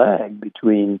there's a lag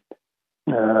between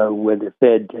when the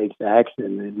Fed takes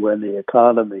action and when the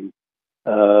economy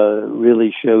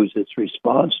really shows its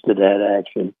response to that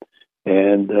action.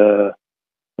 And the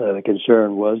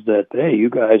concern was that, hey, you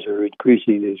guys are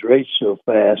increasing these rates so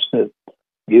fast that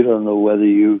you don't know whether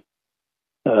you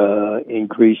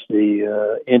increase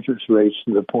the interest rates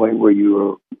to the point where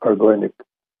you are going to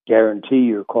guarantee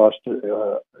your cost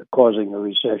causing a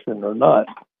recession or not.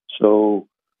 So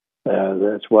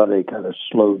that's why they kind of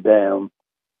slowed down.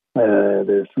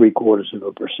 They're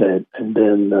 0.75%, and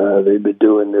then they've been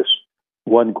doing this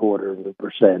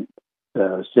 0.25%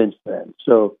 since then.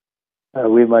 So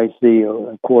we might see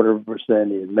a 0.25%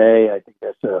 in May. I think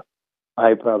that's a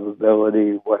high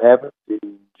probability. What happens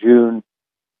in June?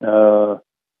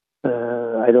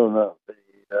 I don't know.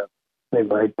 They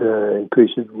might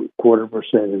increase it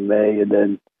 0.25% in May and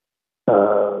then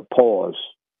pause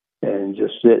and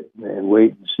just sit and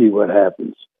wait and see what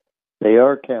happens. They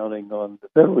are counting on, the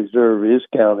Federal Reserve is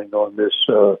counting on this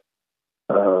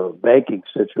banking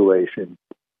situation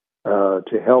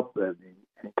to help them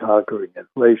in conquering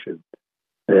inflation.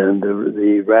 And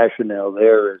the rationale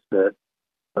there is that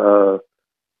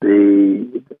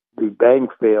the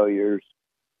bank failures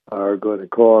are going to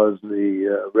cause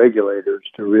the regulators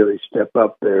to really step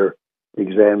up their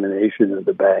examination of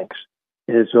the banks.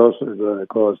 And it's also going to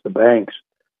cause the banks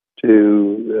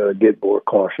to get more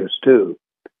cautious, too.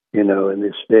 In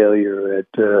this failure at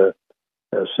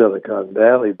Silicon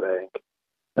Valley Bank,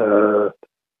 a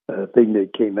thing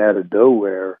that came out of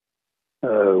nowhere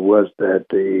was that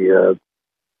they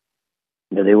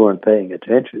weren't paying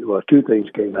attention. Well, two things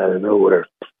came out of nowhere.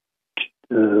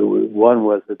 One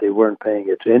was that they weren't paying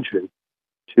attention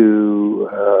to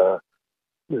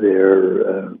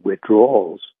their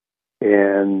withdrawals,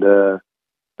 and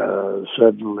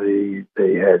suddenly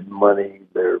they had money.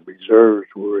 Their reserves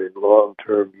were in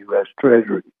long-term U.S.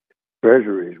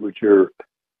 treasuries, which are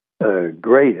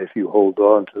great if you hold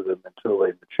on to them until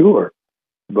they mature.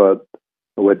 But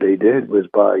what they did was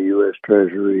buy U.S.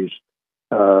 treasuries,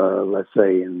 let's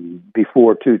say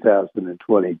before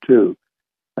 2022,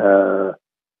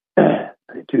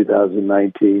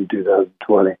 2019,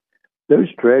 2020.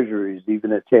 Those treasuries,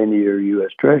 even a 10-year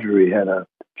U.S. treasury, had a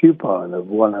coupon of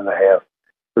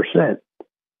 1.5%.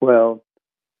 Well,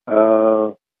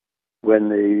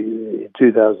 in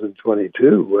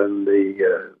 2022, when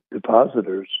the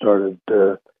depositors started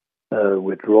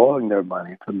withdrawing their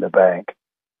money from the bank,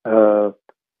 a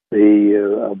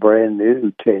brand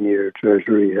new 10-year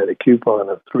treasury had a coupon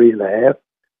of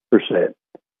 3.5%.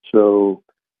 So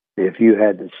if you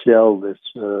had to sell this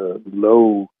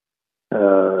low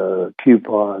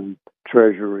coupon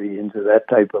treasury into that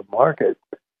type of market,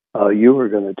 you were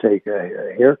going to take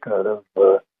a haircut of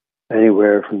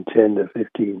anywhere from 10 to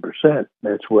 15%.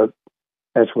 That's what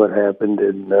happened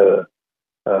in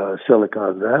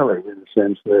Silicon Valley, in the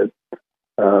sense that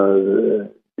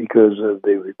because of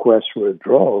the request for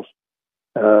withdrawals,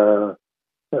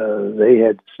 they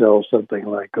had to sell something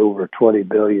like over $20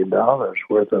 billion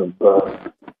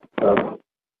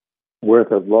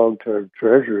worth of long-term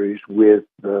treasuries with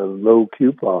low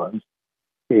coupons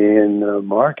in the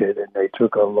market, and they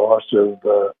took a loss of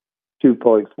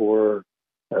 $2.4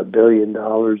 billion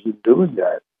in doing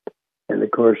that. And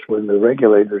of course, when the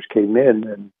regulators came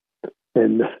in,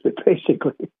 and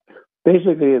basically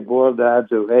it boiled down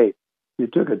to, hey, you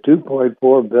took a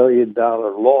 $2.4 billion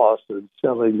loss in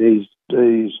selling these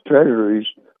treasuries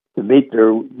to meet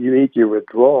your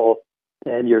withdrawal,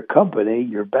 and your company,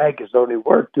 your bank, is only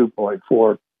worth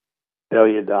 $2.4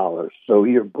 billion, so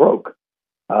you're broke.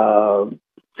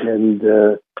 And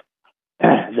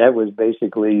that was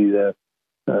basically the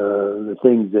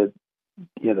things that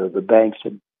the banks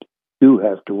do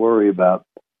have to worry about.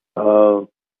 So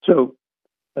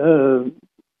I'm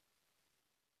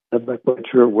not quite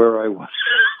sure where I was.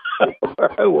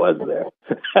 Where I was there.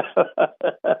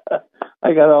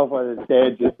 I got off on a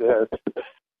tangent there.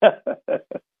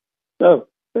 So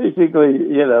basically,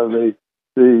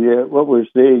 the what we're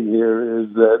seeing here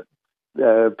is that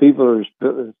people are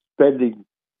spending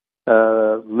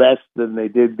less than they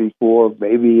did before.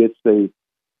 Maybe it's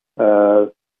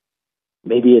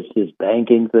this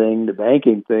banking thing. The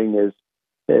banking thing is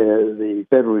the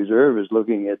Federal Reserve is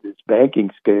looking at this banking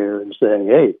scare and saying,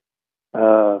 hey,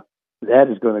 that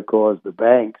is going to cause the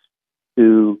banks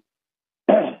to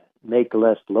make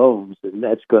less loans, and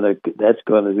that's going to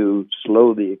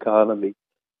slow the economy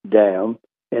down.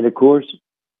 And of course,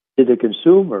 to the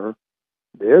consumer,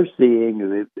 they're seeing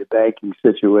the banking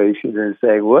situation and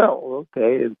saying, well,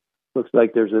 okay, it looks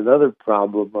like there's another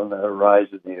problem on the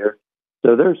horizon here.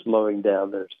 So they're slowing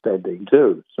down their spending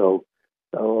too. So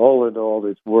all in all,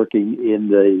 it's working in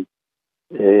the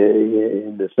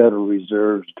Federal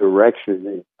Reserve's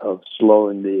direction of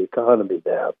slowing the economy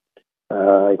down.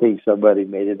 I think somebody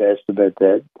made an estimate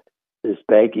that this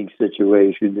banking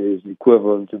situation is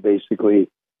equivalent to basically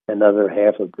another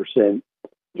 0.5%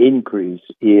 increase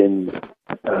in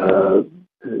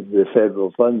the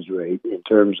federal funds rate in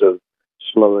terms of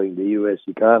slowing the U.S.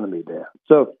 economy down.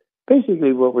 So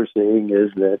basically what we're seeing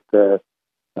is that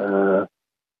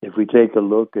if we take a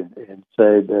look and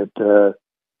say that,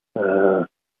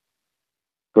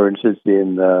 for instance,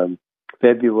 in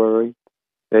February,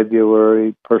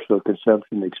 personal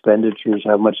consumption expenditures,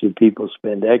 how much did people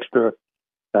spend extra?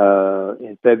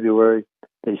 In February,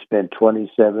 they spent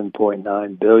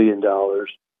 $27.9 billion for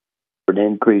an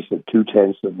increase of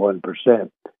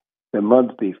 0.2%. The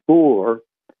month before,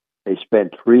 they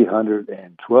spent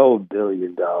 $312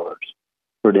 billion for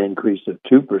an increase of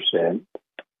 2%.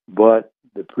 But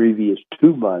the previous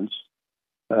 2 months,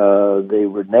 they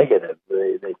were negative.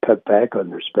 They cut back on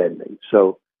their spending.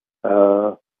 So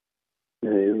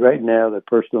right now, the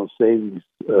personal savings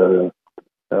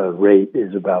rate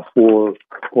is about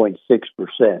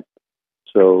 4.6%.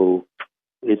 So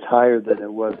it's higher than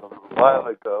it was a little while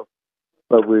ago,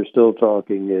 but we're still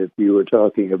talking, if you were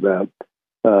talking about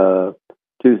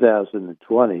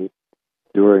 2020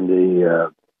 during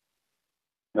the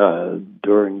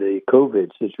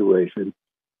COVID situation,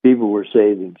 people were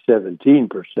saving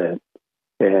 17%,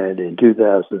 and in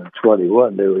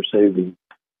 2021 they were saving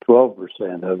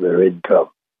 12% of their income.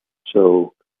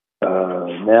 So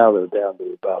now they're down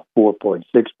to about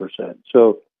 4.6%.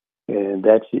 So, and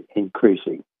that's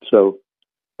increasing. So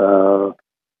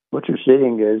what you're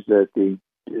seeing is that the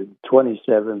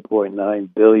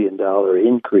 $27.9 billion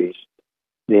increase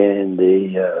in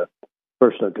the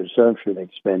personal consumption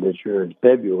expenditure in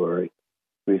February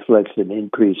reflects an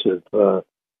increase of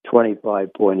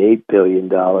 $25.8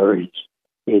 billion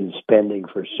in spending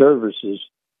for services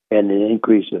and an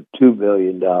increase of $2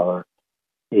 billion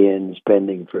in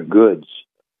spending for goods.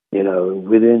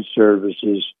 Within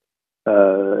services,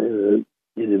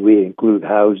 we include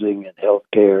housing and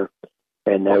healthcare,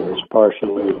 and that was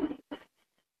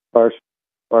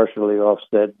partially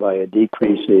offset by a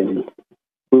decrease in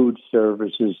food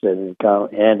services and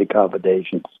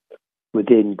accommodations.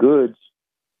 Within goods,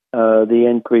 the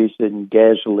increase in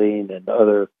gasoline and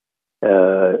other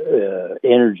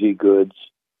energy goods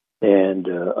and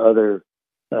other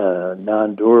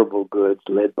non-durable goods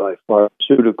led by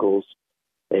pharmaceuticals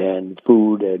and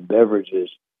food and beverages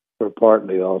were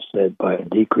partly offset by a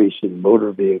decrease in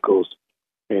motor vehicles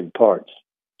and parts.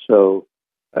 So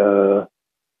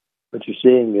what you're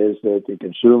seeing is that the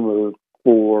consumer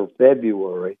for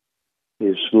February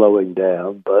is slowing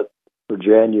down, but for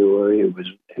January it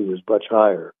was much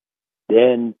higher.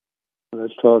 Then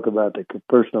let's talk about the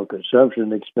personal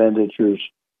consumption expenditures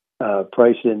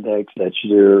price index. That's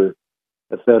the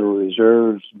Federal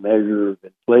Reserve's measure of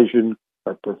inflation,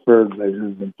 or preferred measure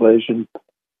of inflation,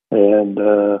 and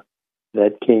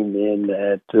that came in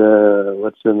at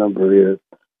what's the number here?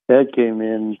 That came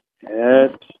in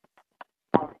at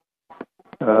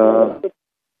 3%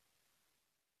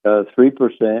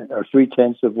 or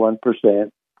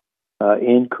 0.3%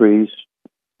 increase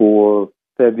for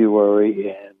February,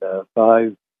 and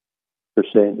 5%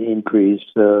 increase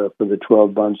for the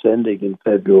 12 months ending in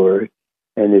February.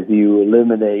 And if you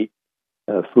eliminate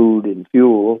food and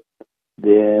fuel,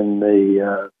 then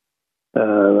the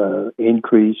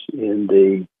increase in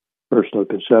the personal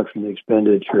consumption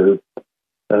expenditure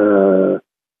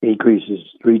increases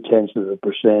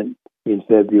 0.3% in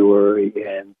February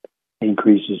and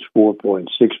increases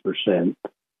 4.6%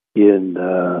 in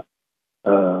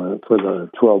for the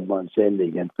 12 months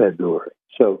ending in February.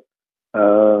 So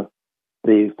the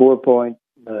 4 point.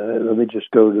 Let me just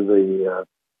go to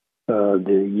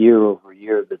the year over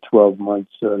year, the 12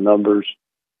 months numbers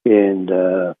in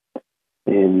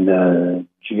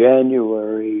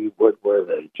January. What were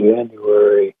they?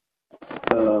 January,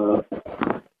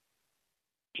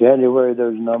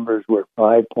 those numbers were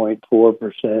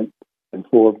 5.4% and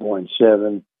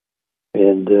 4.7%,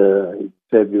 and in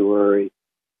February,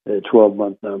 the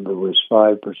 12-month number was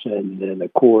 5%, and then the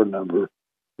core number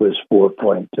was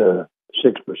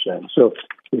 4.6%. So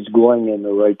it's going in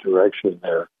the right direction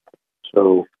there.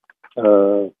 So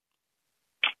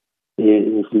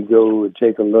if we go and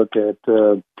take a look at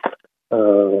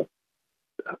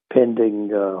pending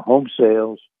home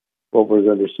sales, what we're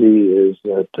going to see is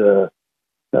that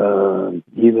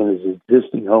even as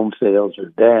existing home sales are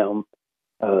down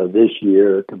this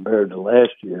year compared to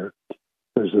last year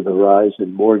because of the rise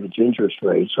in mortgage interest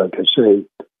rates, like I say,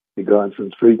 they've gone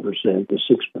from 3% to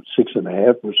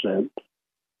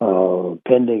 6.5%.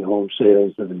 Pending home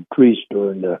sales have increased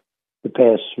during the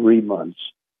past 3 months,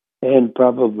 and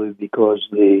probably because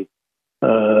the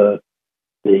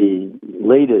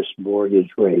latest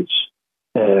mortgage rates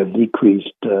have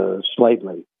decreased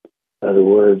slightly. In other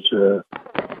words,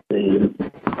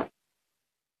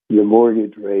 your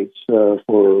mortgage rates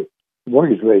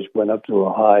went up to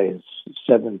a high of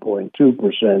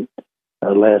 7.2%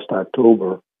 last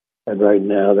October, and right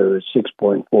now they're at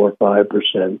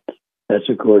 6.45%. That's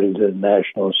according to the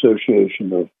National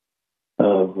Association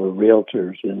of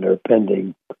Realtors in their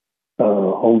pending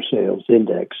home sales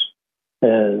index.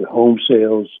 And home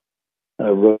sales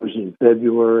rose in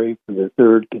February for the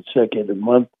third consecutive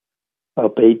month,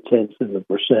 up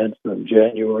 0.8% from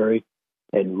January,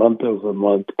 and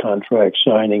month-over-month contract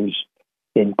signings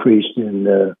increased in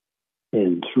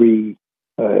three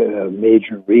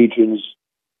major regions.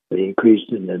 They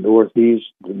increased in the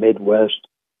Northeast, the Midwest,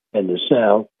 and the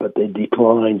South, but they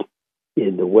declined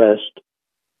in the West.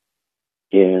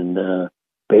 And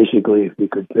basically, if you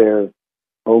compare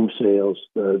home sales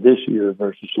this year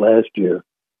versus last year,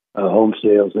 home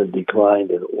sales have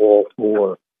declined in all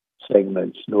four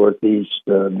segments: Northeast,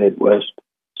 Midwest,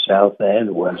 South,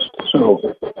 and West.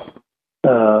 So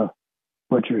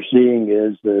what you're seeing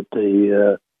is that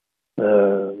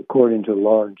according to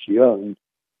Lawrence Young,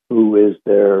 who is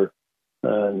the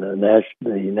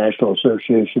National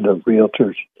Association of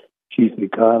Realtors chief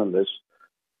economist,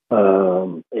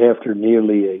 after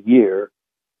nearly a year,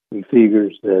 he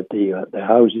figures that the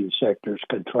housing sector's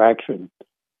contraction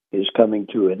is coming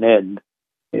to an end.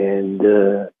 And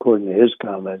according to his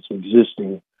comments,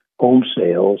 existing home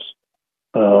sales,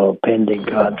 pending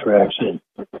contracts,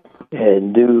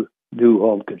 and new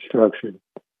home construction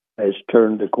has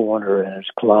turned the corner and has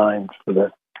climbed for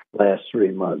the last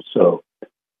 3 months. So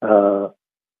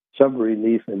some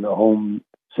relief in the home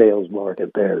sales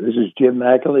market there. This is Jim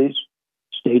McAleese.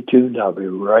 Stay tuned. I'll be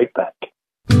right back.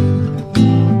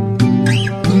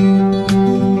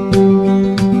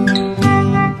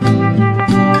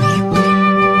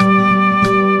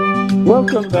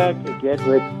 Welcome back to Get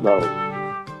Rich Slow.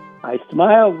 I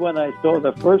smiled when I saw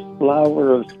the first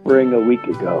flower of spring a week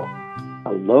ago,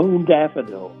 a lone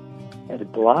daffodil.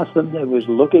 It blossomed and was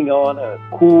looking on a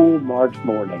cool March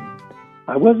morning.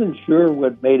 I wasn't sure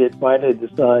what made it finally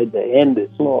decide to end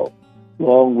its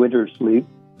long winter sleep.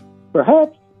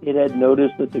 Perhaps it had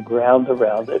noticed that the ground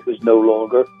around it was no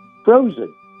longer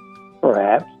frozen.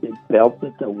 Perhaps it felt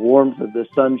that the warmth of the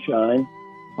sunshine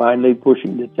finally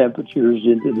pushing the temperatures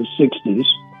into the 60s.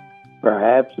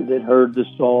 Perhaps it had heard the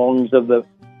songs of the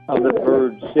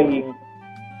birds singing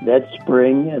that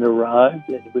spring had arrived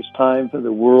and it was time for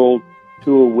the world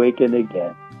to awaken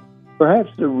again. Perhaps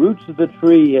the roots of the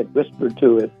tree had whispered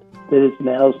to it that it's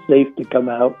now safe to come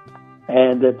out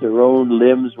and that their own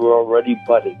limbs were already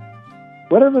budding.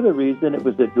 Whatever the reason, it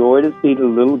was a joy to see the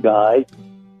little guy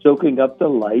soaking up the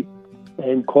light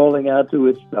and calling out to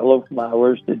its fellow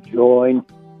flowers to join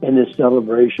in the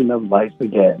celebration of life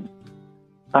again.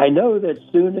 I know that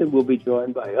soon it will be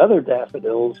joined by other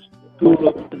daffodils,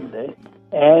 tulips,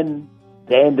 and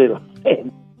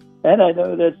dandelions. And I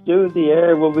know that soon the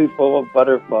air will be full of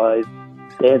butterflies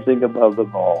dancing above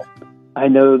them all. I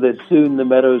know that soon the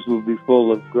meadows will be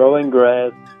full of growing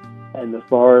grass and the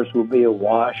forest will be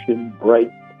awash in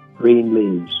bright green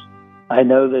leaves. I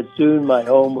know that soon my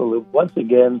home will once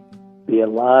again be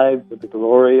alive with the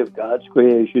glory of God's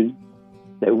creation,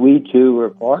 that we too are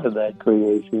part of that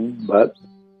creation, but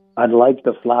unlike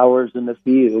the flowers in the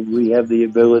field, we have the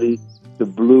ability to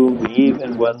bloom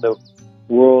even when the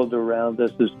world around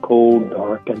us is cold,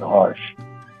 dark, and harsh.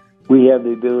 We have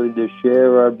the ability to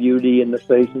share our beauty in the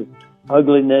face of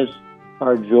ugliness,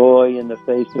 our joy in the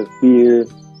face of fear,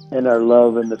 and our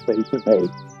love in the face of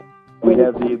hate. We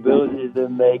have the ability to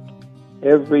make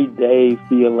every day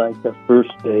feel like the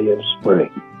first day of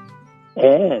spring.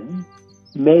 And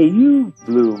may you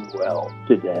bloom well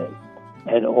today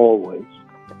and always,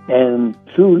 and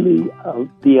truly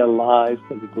be alive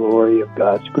for the glory of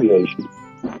God's creation.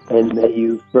 And may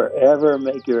you forever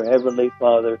make your Heavenly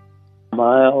Father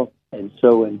smile. And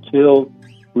so until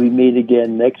we meet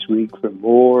again next week for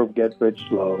more of Get Rich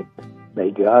Slow,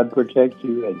 may God protect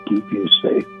you and keep you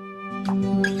safe.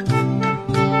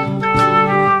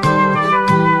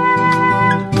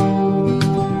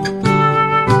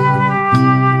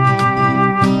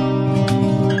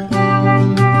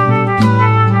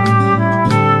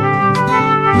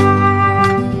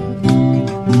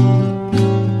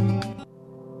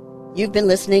 You've been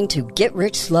listening to Get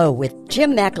Rich Slow with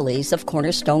Jim McAleese of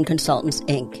Cornerstone Consultants,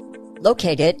 Inc.,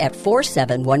 located at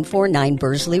 47149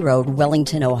 Bursley Road,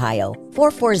 Wellington, Ohio,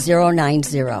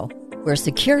 44090, where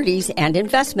securities and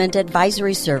investment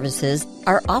advisory services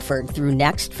are offered through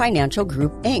Next Financial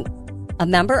Group, Inc., a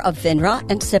member of FINRA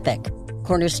and SIPC.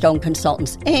 Cornerstone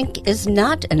Consultants, Inc. is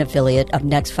not an affiliate of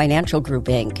Next Financial Group,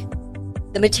 Inc.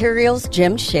 The materials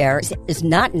Jim shares is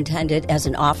not intended as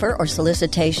an offer or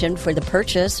solicitation for the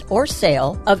purchase or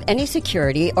sale of any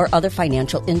security or other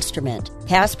financial instrument.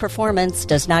 Past performance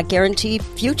does not guarantee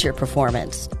future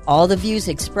performance. All the views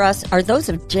expressed are those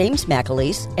of James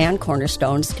McAleese and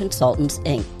Cornerstone's Consultants,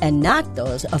 Inc., and not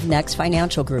those of Next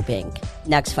Financial Group, Inc.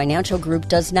 Next Financial Group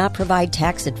does not provide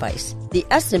tax advice. The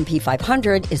S&P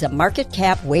 500 is a market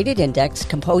cap weighted index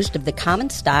composed of the common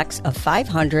stocks of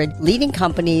 500 leading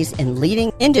companies in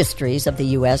leading industries of the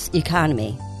U.S.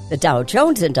 economy. The Dow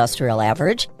Jones Industrial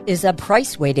Average is a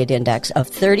price-weighted index of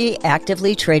 30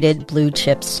 actively traded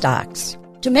blue-chip stocks.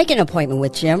 To make an appointment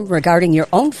with Jim regarding your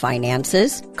own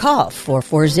finances, call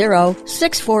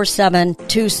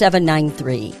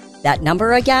 440-647-2793. That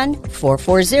number again,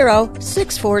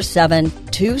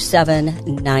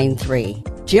 440-647-2793.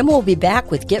 Jim will be back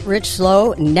with Get Rich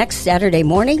Slow next Saturday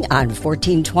morning on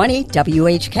 1420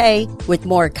 WHK with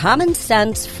more common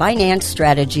sense finance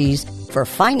strategies for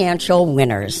financial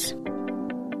winners.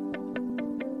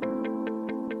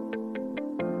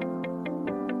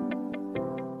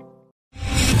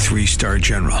 Three-star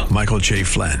General Michael J.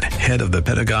 Flynn, head of the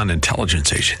Pentagon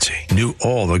Intelligence Agency, knew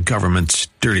all the government's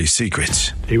dirty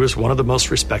secrets. He was one of the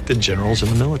most respected generals in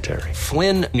the military.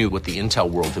 Flynn knew what the intel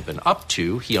world had been up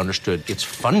to. He understood its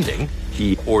funding.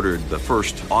 He ordered the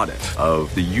first audit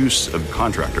of the use of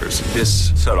contractors.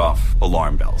 This set off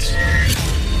alarm bells.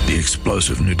 The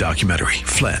explosive new documentary,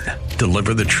 Flynn,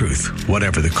 Deliver the Truth,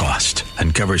 Whatever the Cost,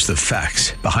 uncovers the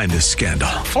facts behind this scandal.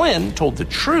 Flynn told the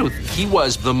truth. He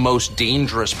was the most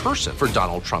dangerous person for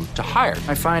Donald Trump to hire.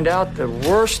 I find out the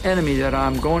worst enemy that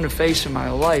I'm going to face in my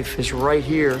life is right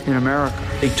here in America.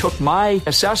 They took my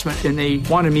assessment and they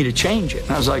wanted me to change it.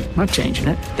 And I was like, I'm not changing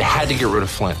it. They had to get rid of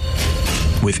Flynn.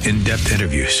 With in-depth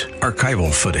interviews,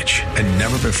 archival footage, and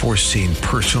never-before-seen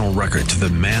personal records of the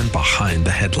man behind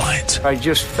the headlines. I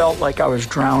just felt like I was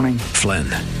drowning. Flynn,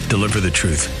 Deliver the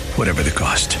Truth, Whatever the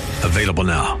Cost. Available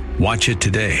now. Watch it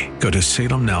today. Go to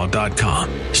salemnow.com.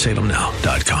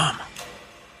 salemnow.com.